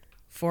week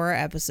for our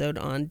episode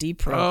on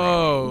deprogramming.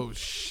 Oh,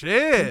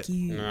 shit.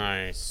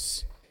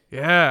 Nice.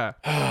 Yeah.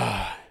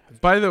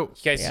 By the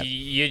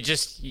You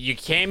guys, you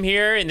came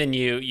here and then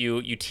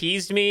you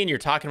teased me and you're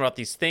talking about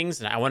these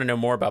things and I want to know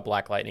more about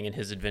Black Lightning and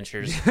his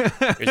adventures,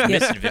 his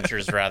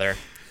misadventures rather.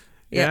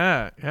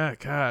 Yeah,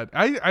 God.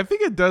 I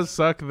think it does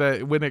suck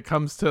that when it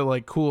comes to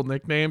like cool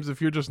nicknames,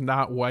 if you're just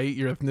not white,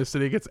 your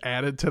ethnicity gets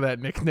added to that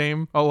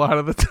nickname a lot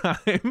of the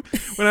time.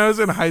 When I was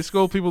in high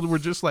school, people were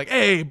just like,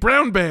 hey,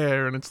 brown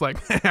bear. And it's like,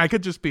 I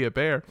could just be a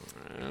bear.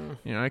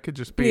 You know, I could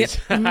just be.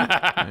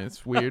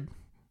 It's weird.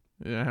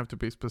 I have to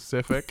be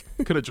specific.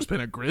 Could have just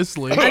been a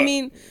grizzly. I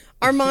mean,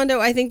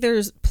 Armando, I think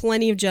there's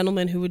plenty of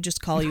gentlemen who would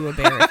just call you a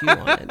bear if you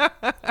wanted.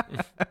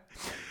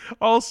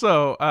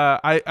 Also,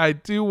 I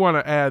do want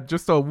to add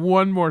just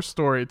one more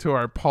story to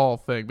our Paul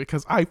thing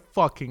because I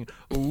fucking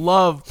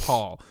love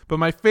Paul. But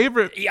my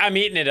favorite... Yeah, I'm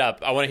eating it up.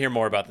 I want to hear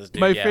more about this dude.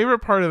 My favorite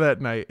part of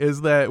that night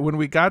is that when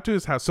we got to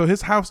his house, so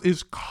his house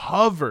is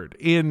covered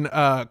in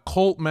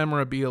cult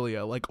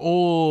memorabilia, like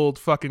old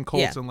fucking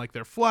cults and like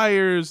their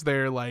flyers,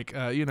 their like,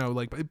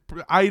 like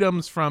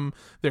items from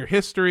their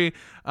history.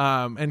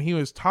 And he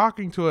was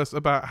talking to us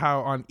about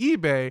how on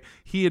eBay,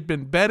 he had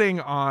been betting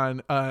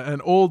on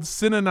an old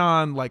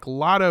Synanon like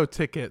lotto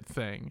ticket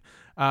thing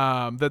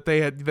that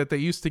they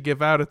used to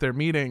give out at their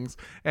meetings.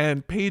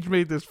 And Paige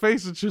made this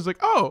face and she was like,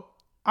 oh,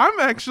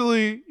 I'm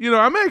actually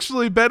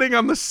betting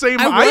on the same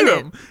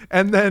item.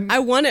 And then I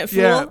won it, fool.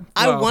 Yeah,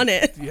 I won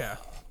it. Yeah.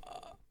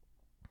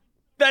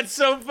 That's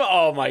so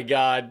oh my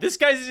God. This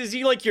guy, is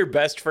he like your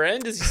best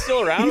friend? Is he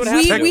still around? What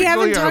happened? We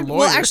haven't Technically our talked. Well,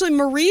 lawyer. actually,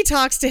 Marie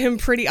talks to him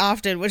pretty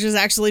often, which is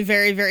actually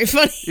very, very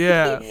funny.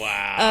 Yeah.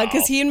 Wow.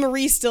 Because he and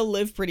Marie still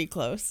live pretty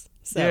close.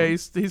 So, Yeah,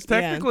 he's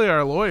technically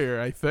our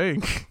lawyer, I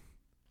think.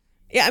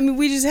 yeah, I mean,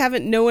 we just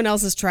haven't. No one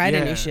else has tried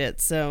Yeah. any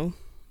shit. So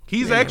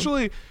He's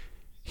actually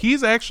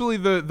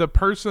the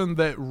person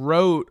that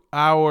wrote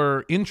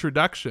our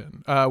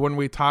introduction when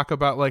we talk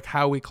about like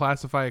how we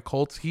classify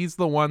cults. He's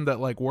the one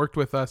that like worked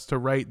with us to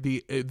write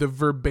the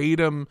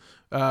verbatim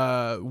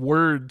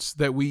words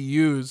that we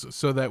use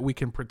so that we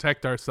can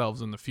protect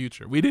ourselves in the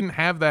future. We didn't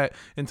have that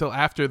until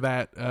after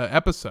that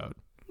episode.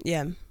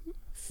 yeah.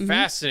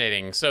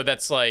 Fascinating. So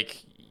that's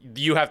like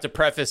you have to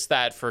preface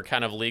that for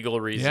kind of legal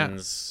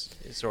reasons,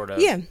 sort of.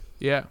 Yeah.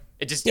 Yeah.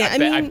 It just Yeah,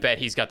 I bet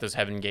he's got those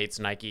Heaven Gates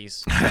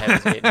Nikes. The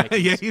Heaven's Gate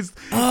Nikes. Yeah, he's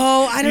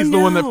I don't he's know.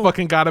 the one that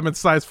fucking got him in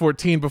size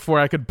 14 before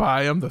I could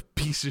buy him. The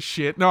piece of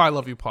shit. No, I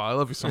love you, Paul. I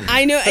love you so much.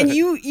 I know, and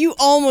you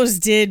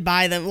almost did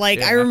buy them.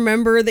 Like I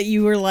remember that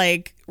you were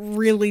like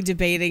really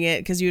debating it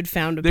because you had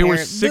found a They pair. were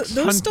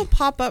Those still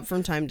pop up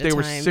from time to They time.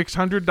 were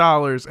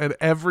 $600, and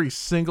every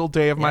single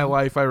day of my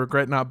life, I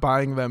regret not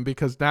buying them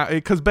because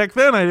back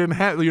then I didn't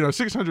have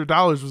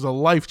 $600 was a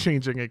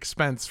life-changing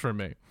expense for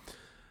me.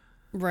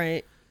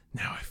 Right.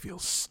 Now I feel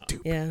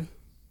stupid. Yeah.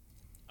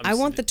 I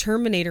want the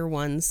Terminator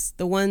ones,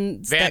 the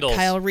ones Vandals. that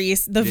Kyle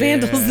Reese, the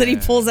Vandals that he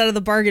pulls out of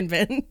the bargain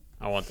bin.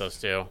 I want those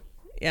too.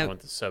 Yeah. I want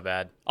those so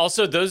bad.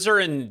 Also, those are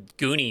in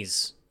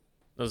Goonies.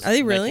 Those Are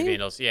they Nike really?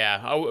 Vandals.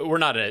 Yeah. Oh,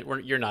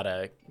 you're not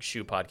a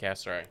shoe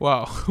podcast, right?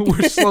 Well,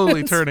 we're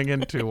slowly turning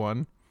into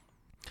one.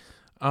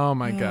 Oh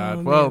my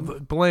God. Well,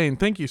 Blaine,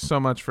 thank you so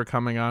much for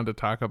coming on to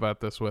talk about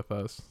this with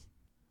us.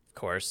 Of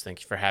course.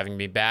 Thank you for having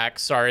me back.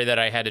 Sorry that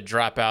I had to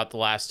drop out the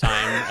last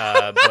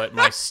time, but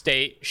my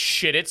state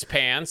shit its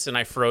pants and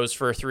I froze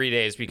for 3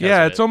 days because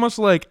of It's almost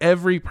like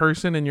every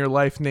person in your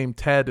life named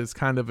Ted is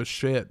kind of a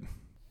shit.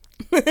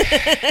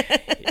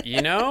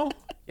 You know?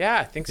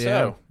 Yeah, I think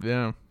so.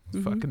 Yeah.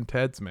 Fucking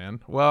Teds,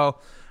 man.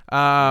 Well,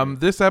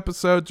 this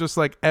episode, just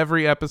like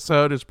every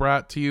episode, is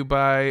brought to you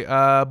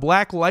by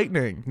Black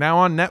Lightning, now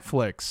on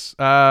Netflix.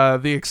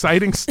 The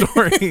exciting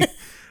story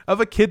of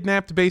a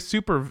kidnapped base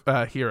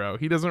superhero.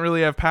 He doesn't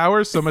really have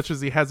powers so much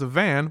as he has a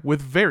van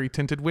with very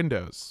tinted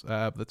windows.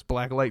 That's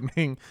Black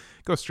Lightning.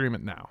 Go stream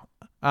it now.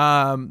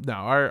 No,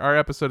 our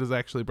episode is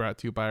actually brought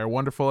to you by our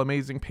wonderful,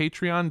 amazing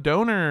Patreon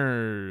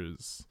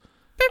donors.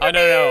 Oh,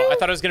 no. I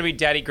thought it was going to be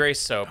Daddy Grace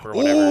soap or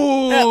whatever.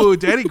 Ooh,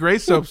 Daddy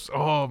Grace soaps.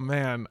 Oh,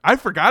 man. I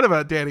forgot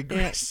about Daddy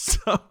Grace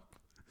soap.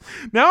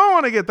 Now I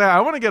want to get that.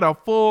 I want to get a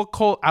full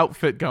cult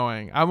outfit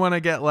going. I want to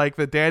get like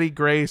the Daddy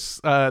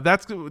Grace.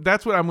 That's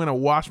what I'm going to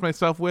wash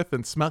myself with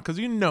and smell, because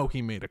you know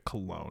he made a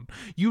cologne.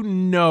 You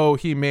know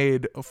he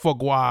made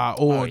Fogua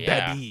or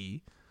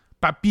Daddy.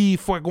 Papi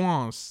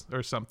Fueguans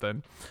or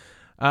something.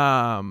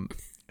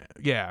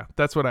 Yeah,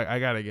 that's what I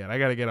gotta get. I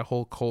gotta get a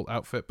whole cult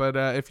outfit. But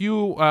if you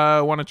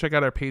want to check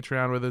out our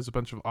Patreon, where there's a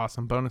bunch of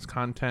awesome bonus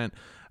content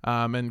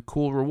and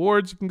cool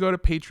rewards, you can go to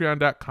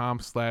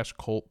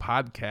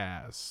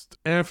patreon.com/cultpodcast.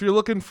 And if you're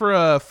looking for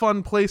a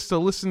fun place to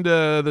listen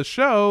to the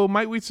show,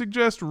 might we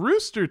suggest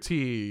Rooster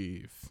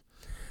Teeth?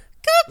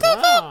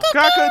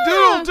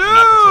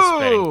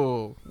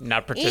 Cock-a-doodle-doo!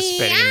 Not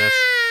participating in this.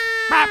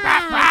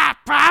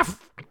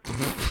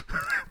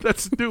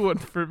 That's a new one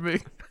for me.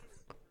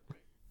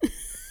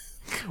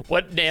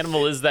 What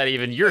animal is that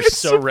even? You're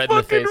so red in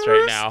the face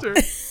right now.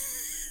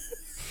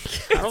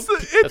 It's a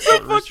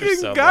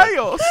fucking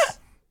Gaios.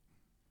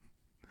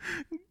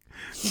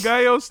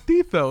 Gaios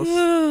Tethos.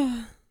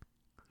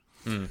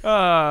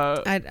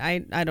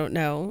 I don't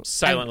know.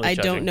 Silently I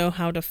don't judging. know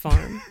how to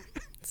farm.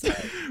 So.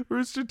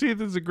 Rooster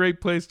Teeth is a great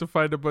place to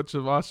find a bunch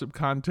of awesome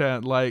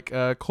content like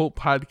Cult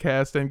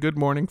Podcast and Good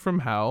Morning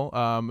from Hell,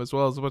 as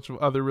well as a bunch of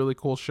other really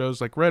cool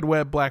shows like Red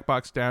Web, Black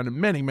Box Down, and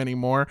many, many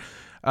more.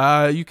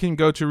 You can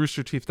go to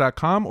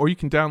roosterteeth.com, or you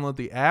can download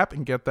the app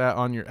and get that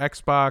on your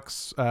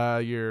Xbox,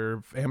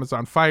 your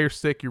Amazon Fire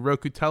Stick, your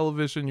Roku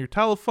television, your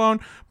telephone,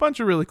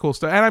 bunch of really cool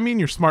stuff. And I mean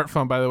your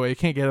smartphone, by the way. You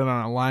can't get it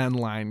on a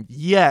landline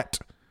yet,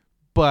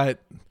 but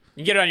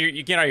You get it on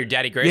your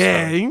Daddy Grace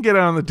yeah, phone. you can get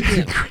it on the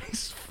Daddy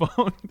Grace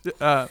phone.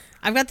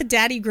 I've got the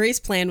Daddy Grace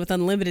plan with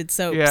unlimited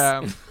soaps.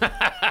 Yeah.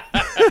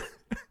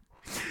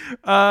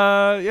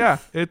 Yeah,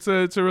 it's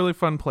a really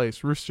fun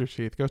place. Rooster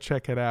Teeth, go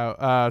check it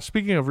out.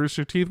 Speaking of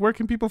Rooster Teeth, where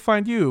can people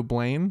find you,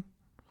 Blaine?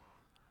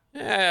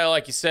 Yeah,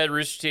 like you said,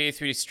 Rooster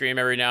Teeth, we stream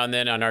every now and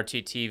then on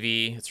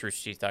RTTV. It's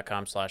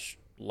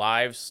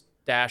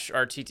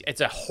roosterteeth.com/lives-RTT.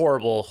 It's a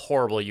horrible,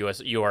 horrible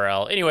US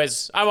URL.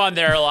 Anyways, I'm on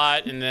there a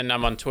lot, and then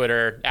I'm on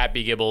Twitter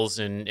 @BGibbles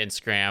and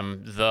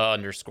Instagram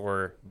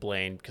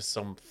 _Blaine, because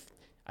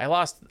I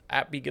lost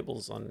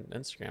 @BGibbles on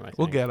Instagram. I think.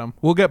 We'll get him.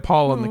 We'll get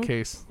Paul on the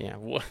case. Yeah.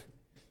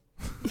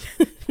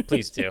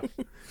 Please do.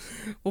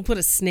 We'll put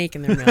a snake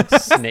in their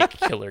mouth. Snake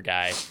killer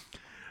guy.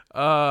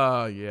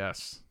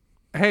 Yes.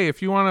 Hey,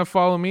 if you want to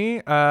follow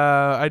me,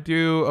 I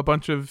do a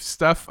bunch of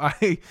stuff.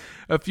 A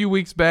few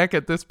weeks back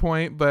at this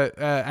point, but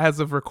as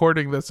of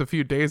recording this a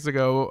few days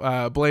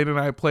ago, Blaine and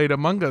I played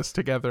Among Us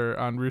together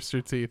on Rooster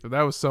Teeth, and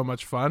that was so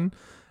much fun.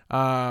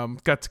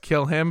 Got to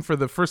kill him for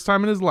the first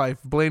time in his life.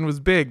 Blaine was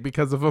big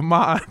because of a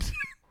mod.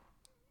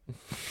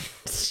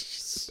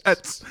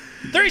 That's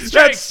 3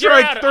 strikes. strike you're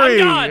out.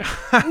 3.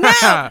 I'm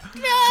gone.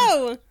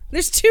 No!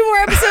 There's 2 more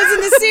episodes in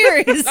the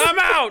series. I'm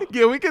out.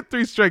 Yeah, we get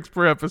 3 strikes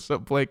per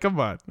episode, Blake. Come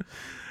on.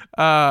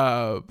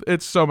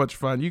 It's so much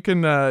fun. You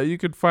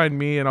can find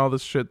me and all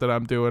this shit that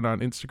I'm doing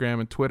on Instagram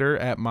and Twitter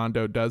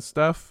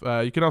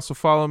 @MondoDoesStuff. You can also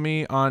follow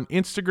me on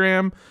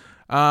Instagram.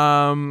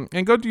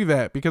 And go do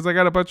that, because I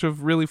got a bunch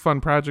of really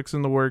fun projects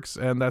in the works,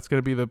 and that's going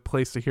to be the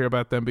place to hear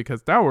about them,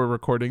 because now we're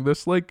recording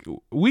this like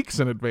weeks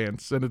in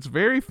advance, and it's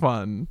very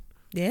fun.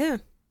 Yeah.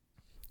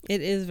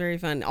 It is very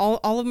fun.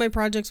 All of my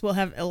projects will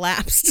have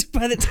elapsed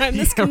by the time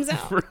this comes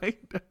out.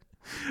 Right?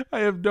 I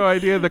have no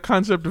idea. The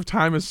concept of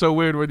time is so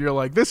weird when you're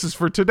like, this is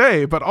for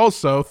today, but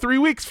also 3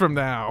 weeks from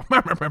now.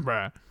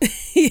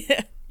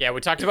 Yeah. Yeah,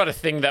 we talked about a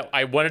thing that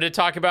I wanted to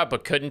talk about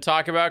but couldn't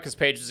talk about because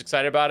Paige was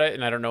excited about it,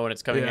 and I don't know when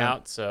it's coming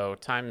out. So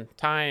time.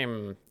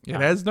 It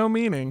has no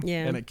meaning,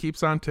 Yeah. and it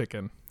keeps on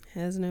ticking.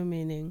 Has no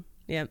meaning.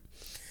 Yep.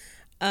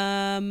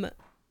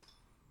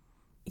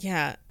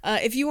 Yeah.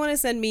 If you want to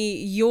send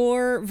me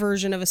your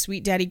version of a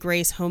Sweet Daddy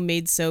Grace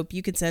homemade soap,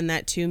 you can send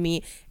that to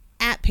me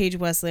 @Paige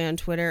Wesley on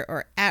Twitter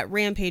or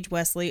 @Rampage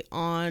Wesley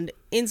on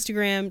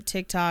Instagram,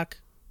 TikTok,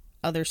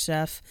 other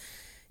stuff.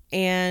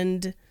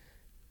 And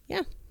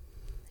yeah,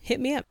 hit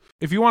me up.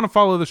 If you want to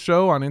follow the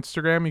show on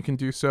Instagram, you can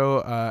do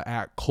so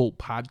 @Cult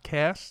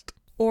Podcast.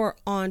 Or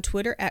on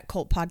Twitter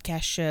 @Cult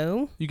Podcast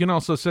Show. You can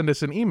also send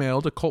us an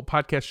email to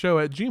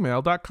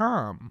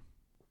cultpodcastshow@gmail.com.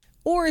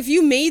 Or if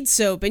you made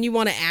soap and you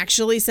want to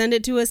actually send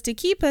it to us to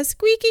keep us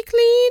squeaky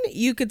clean,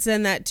 you could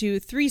send that to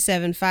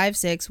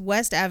 3756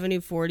 West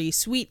Avenue 40,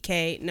 Suite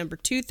K, number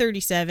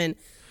 237.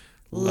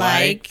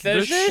 Like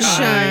the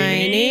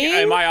Shining.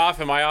 Am I off?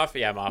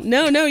 Yeah, I'm off.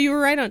 No, you were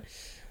right on.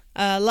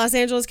 Los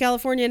Angeles,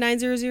 California,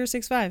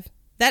 90065.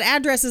 That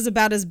address is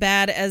about as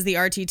bad as the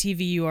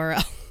RTTV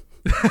URL.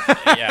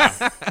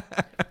 Yeah.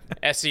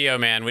 SEO,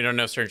 man. We don't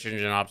know search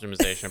engine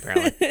optimization,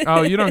 apparently.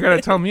 Oh, you don't got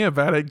to tell me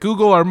about it.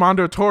 Google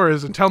Armando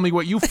Torres and tell me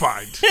what you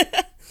find.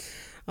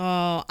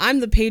 Oh, I'm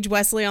the Paige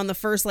Wesley on the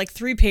first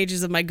 3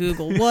 pages of my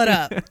Google. What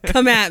up?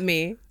 Come at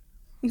me.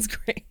 It's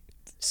great.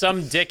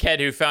 Some dickhead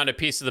who found a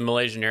piece of the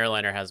Malaysian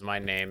airliner has my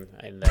name.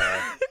 And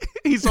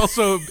He's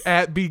also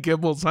at B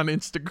Gibbles on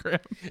Instagram.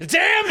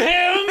 damn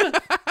him!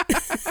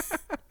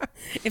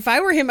 If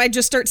I were him, I'd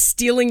just start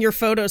stealing your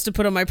photos to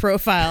put on my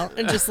profile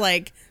and just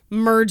like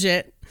merge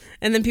it.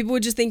 And then people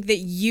would just think that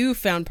you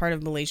found part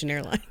of Malaysian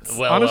Airlines.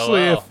 Well,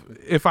 Honestly,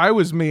 if I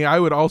was me, I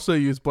would also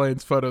use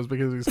Blaine's photos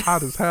because he's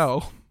hot as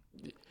hell.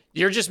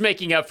 You're just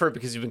making up for it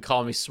because you've been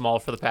calling me small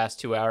for the past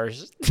 2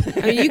 hours.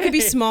 I mean, you could be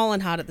small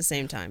and hot at the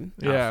same time.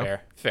 Yeah.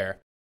 Fair.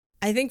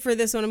 I think for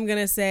this one, I'm going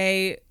to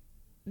say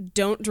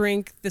don't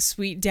drink the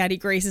Sweet Daddy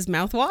Grace's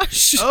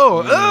mouthwash.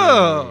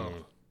 Oh.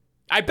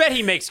 I bet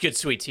he makes good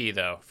sweet tea,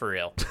 though, for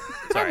real.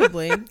 Sorry.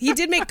 Probably. He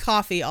did make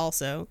coffee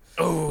also.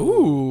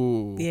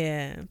 Ooh.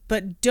 Yeah.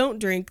 But don't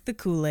drink the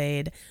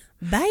Kool-Aid.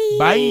 Bye.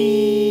 Bye.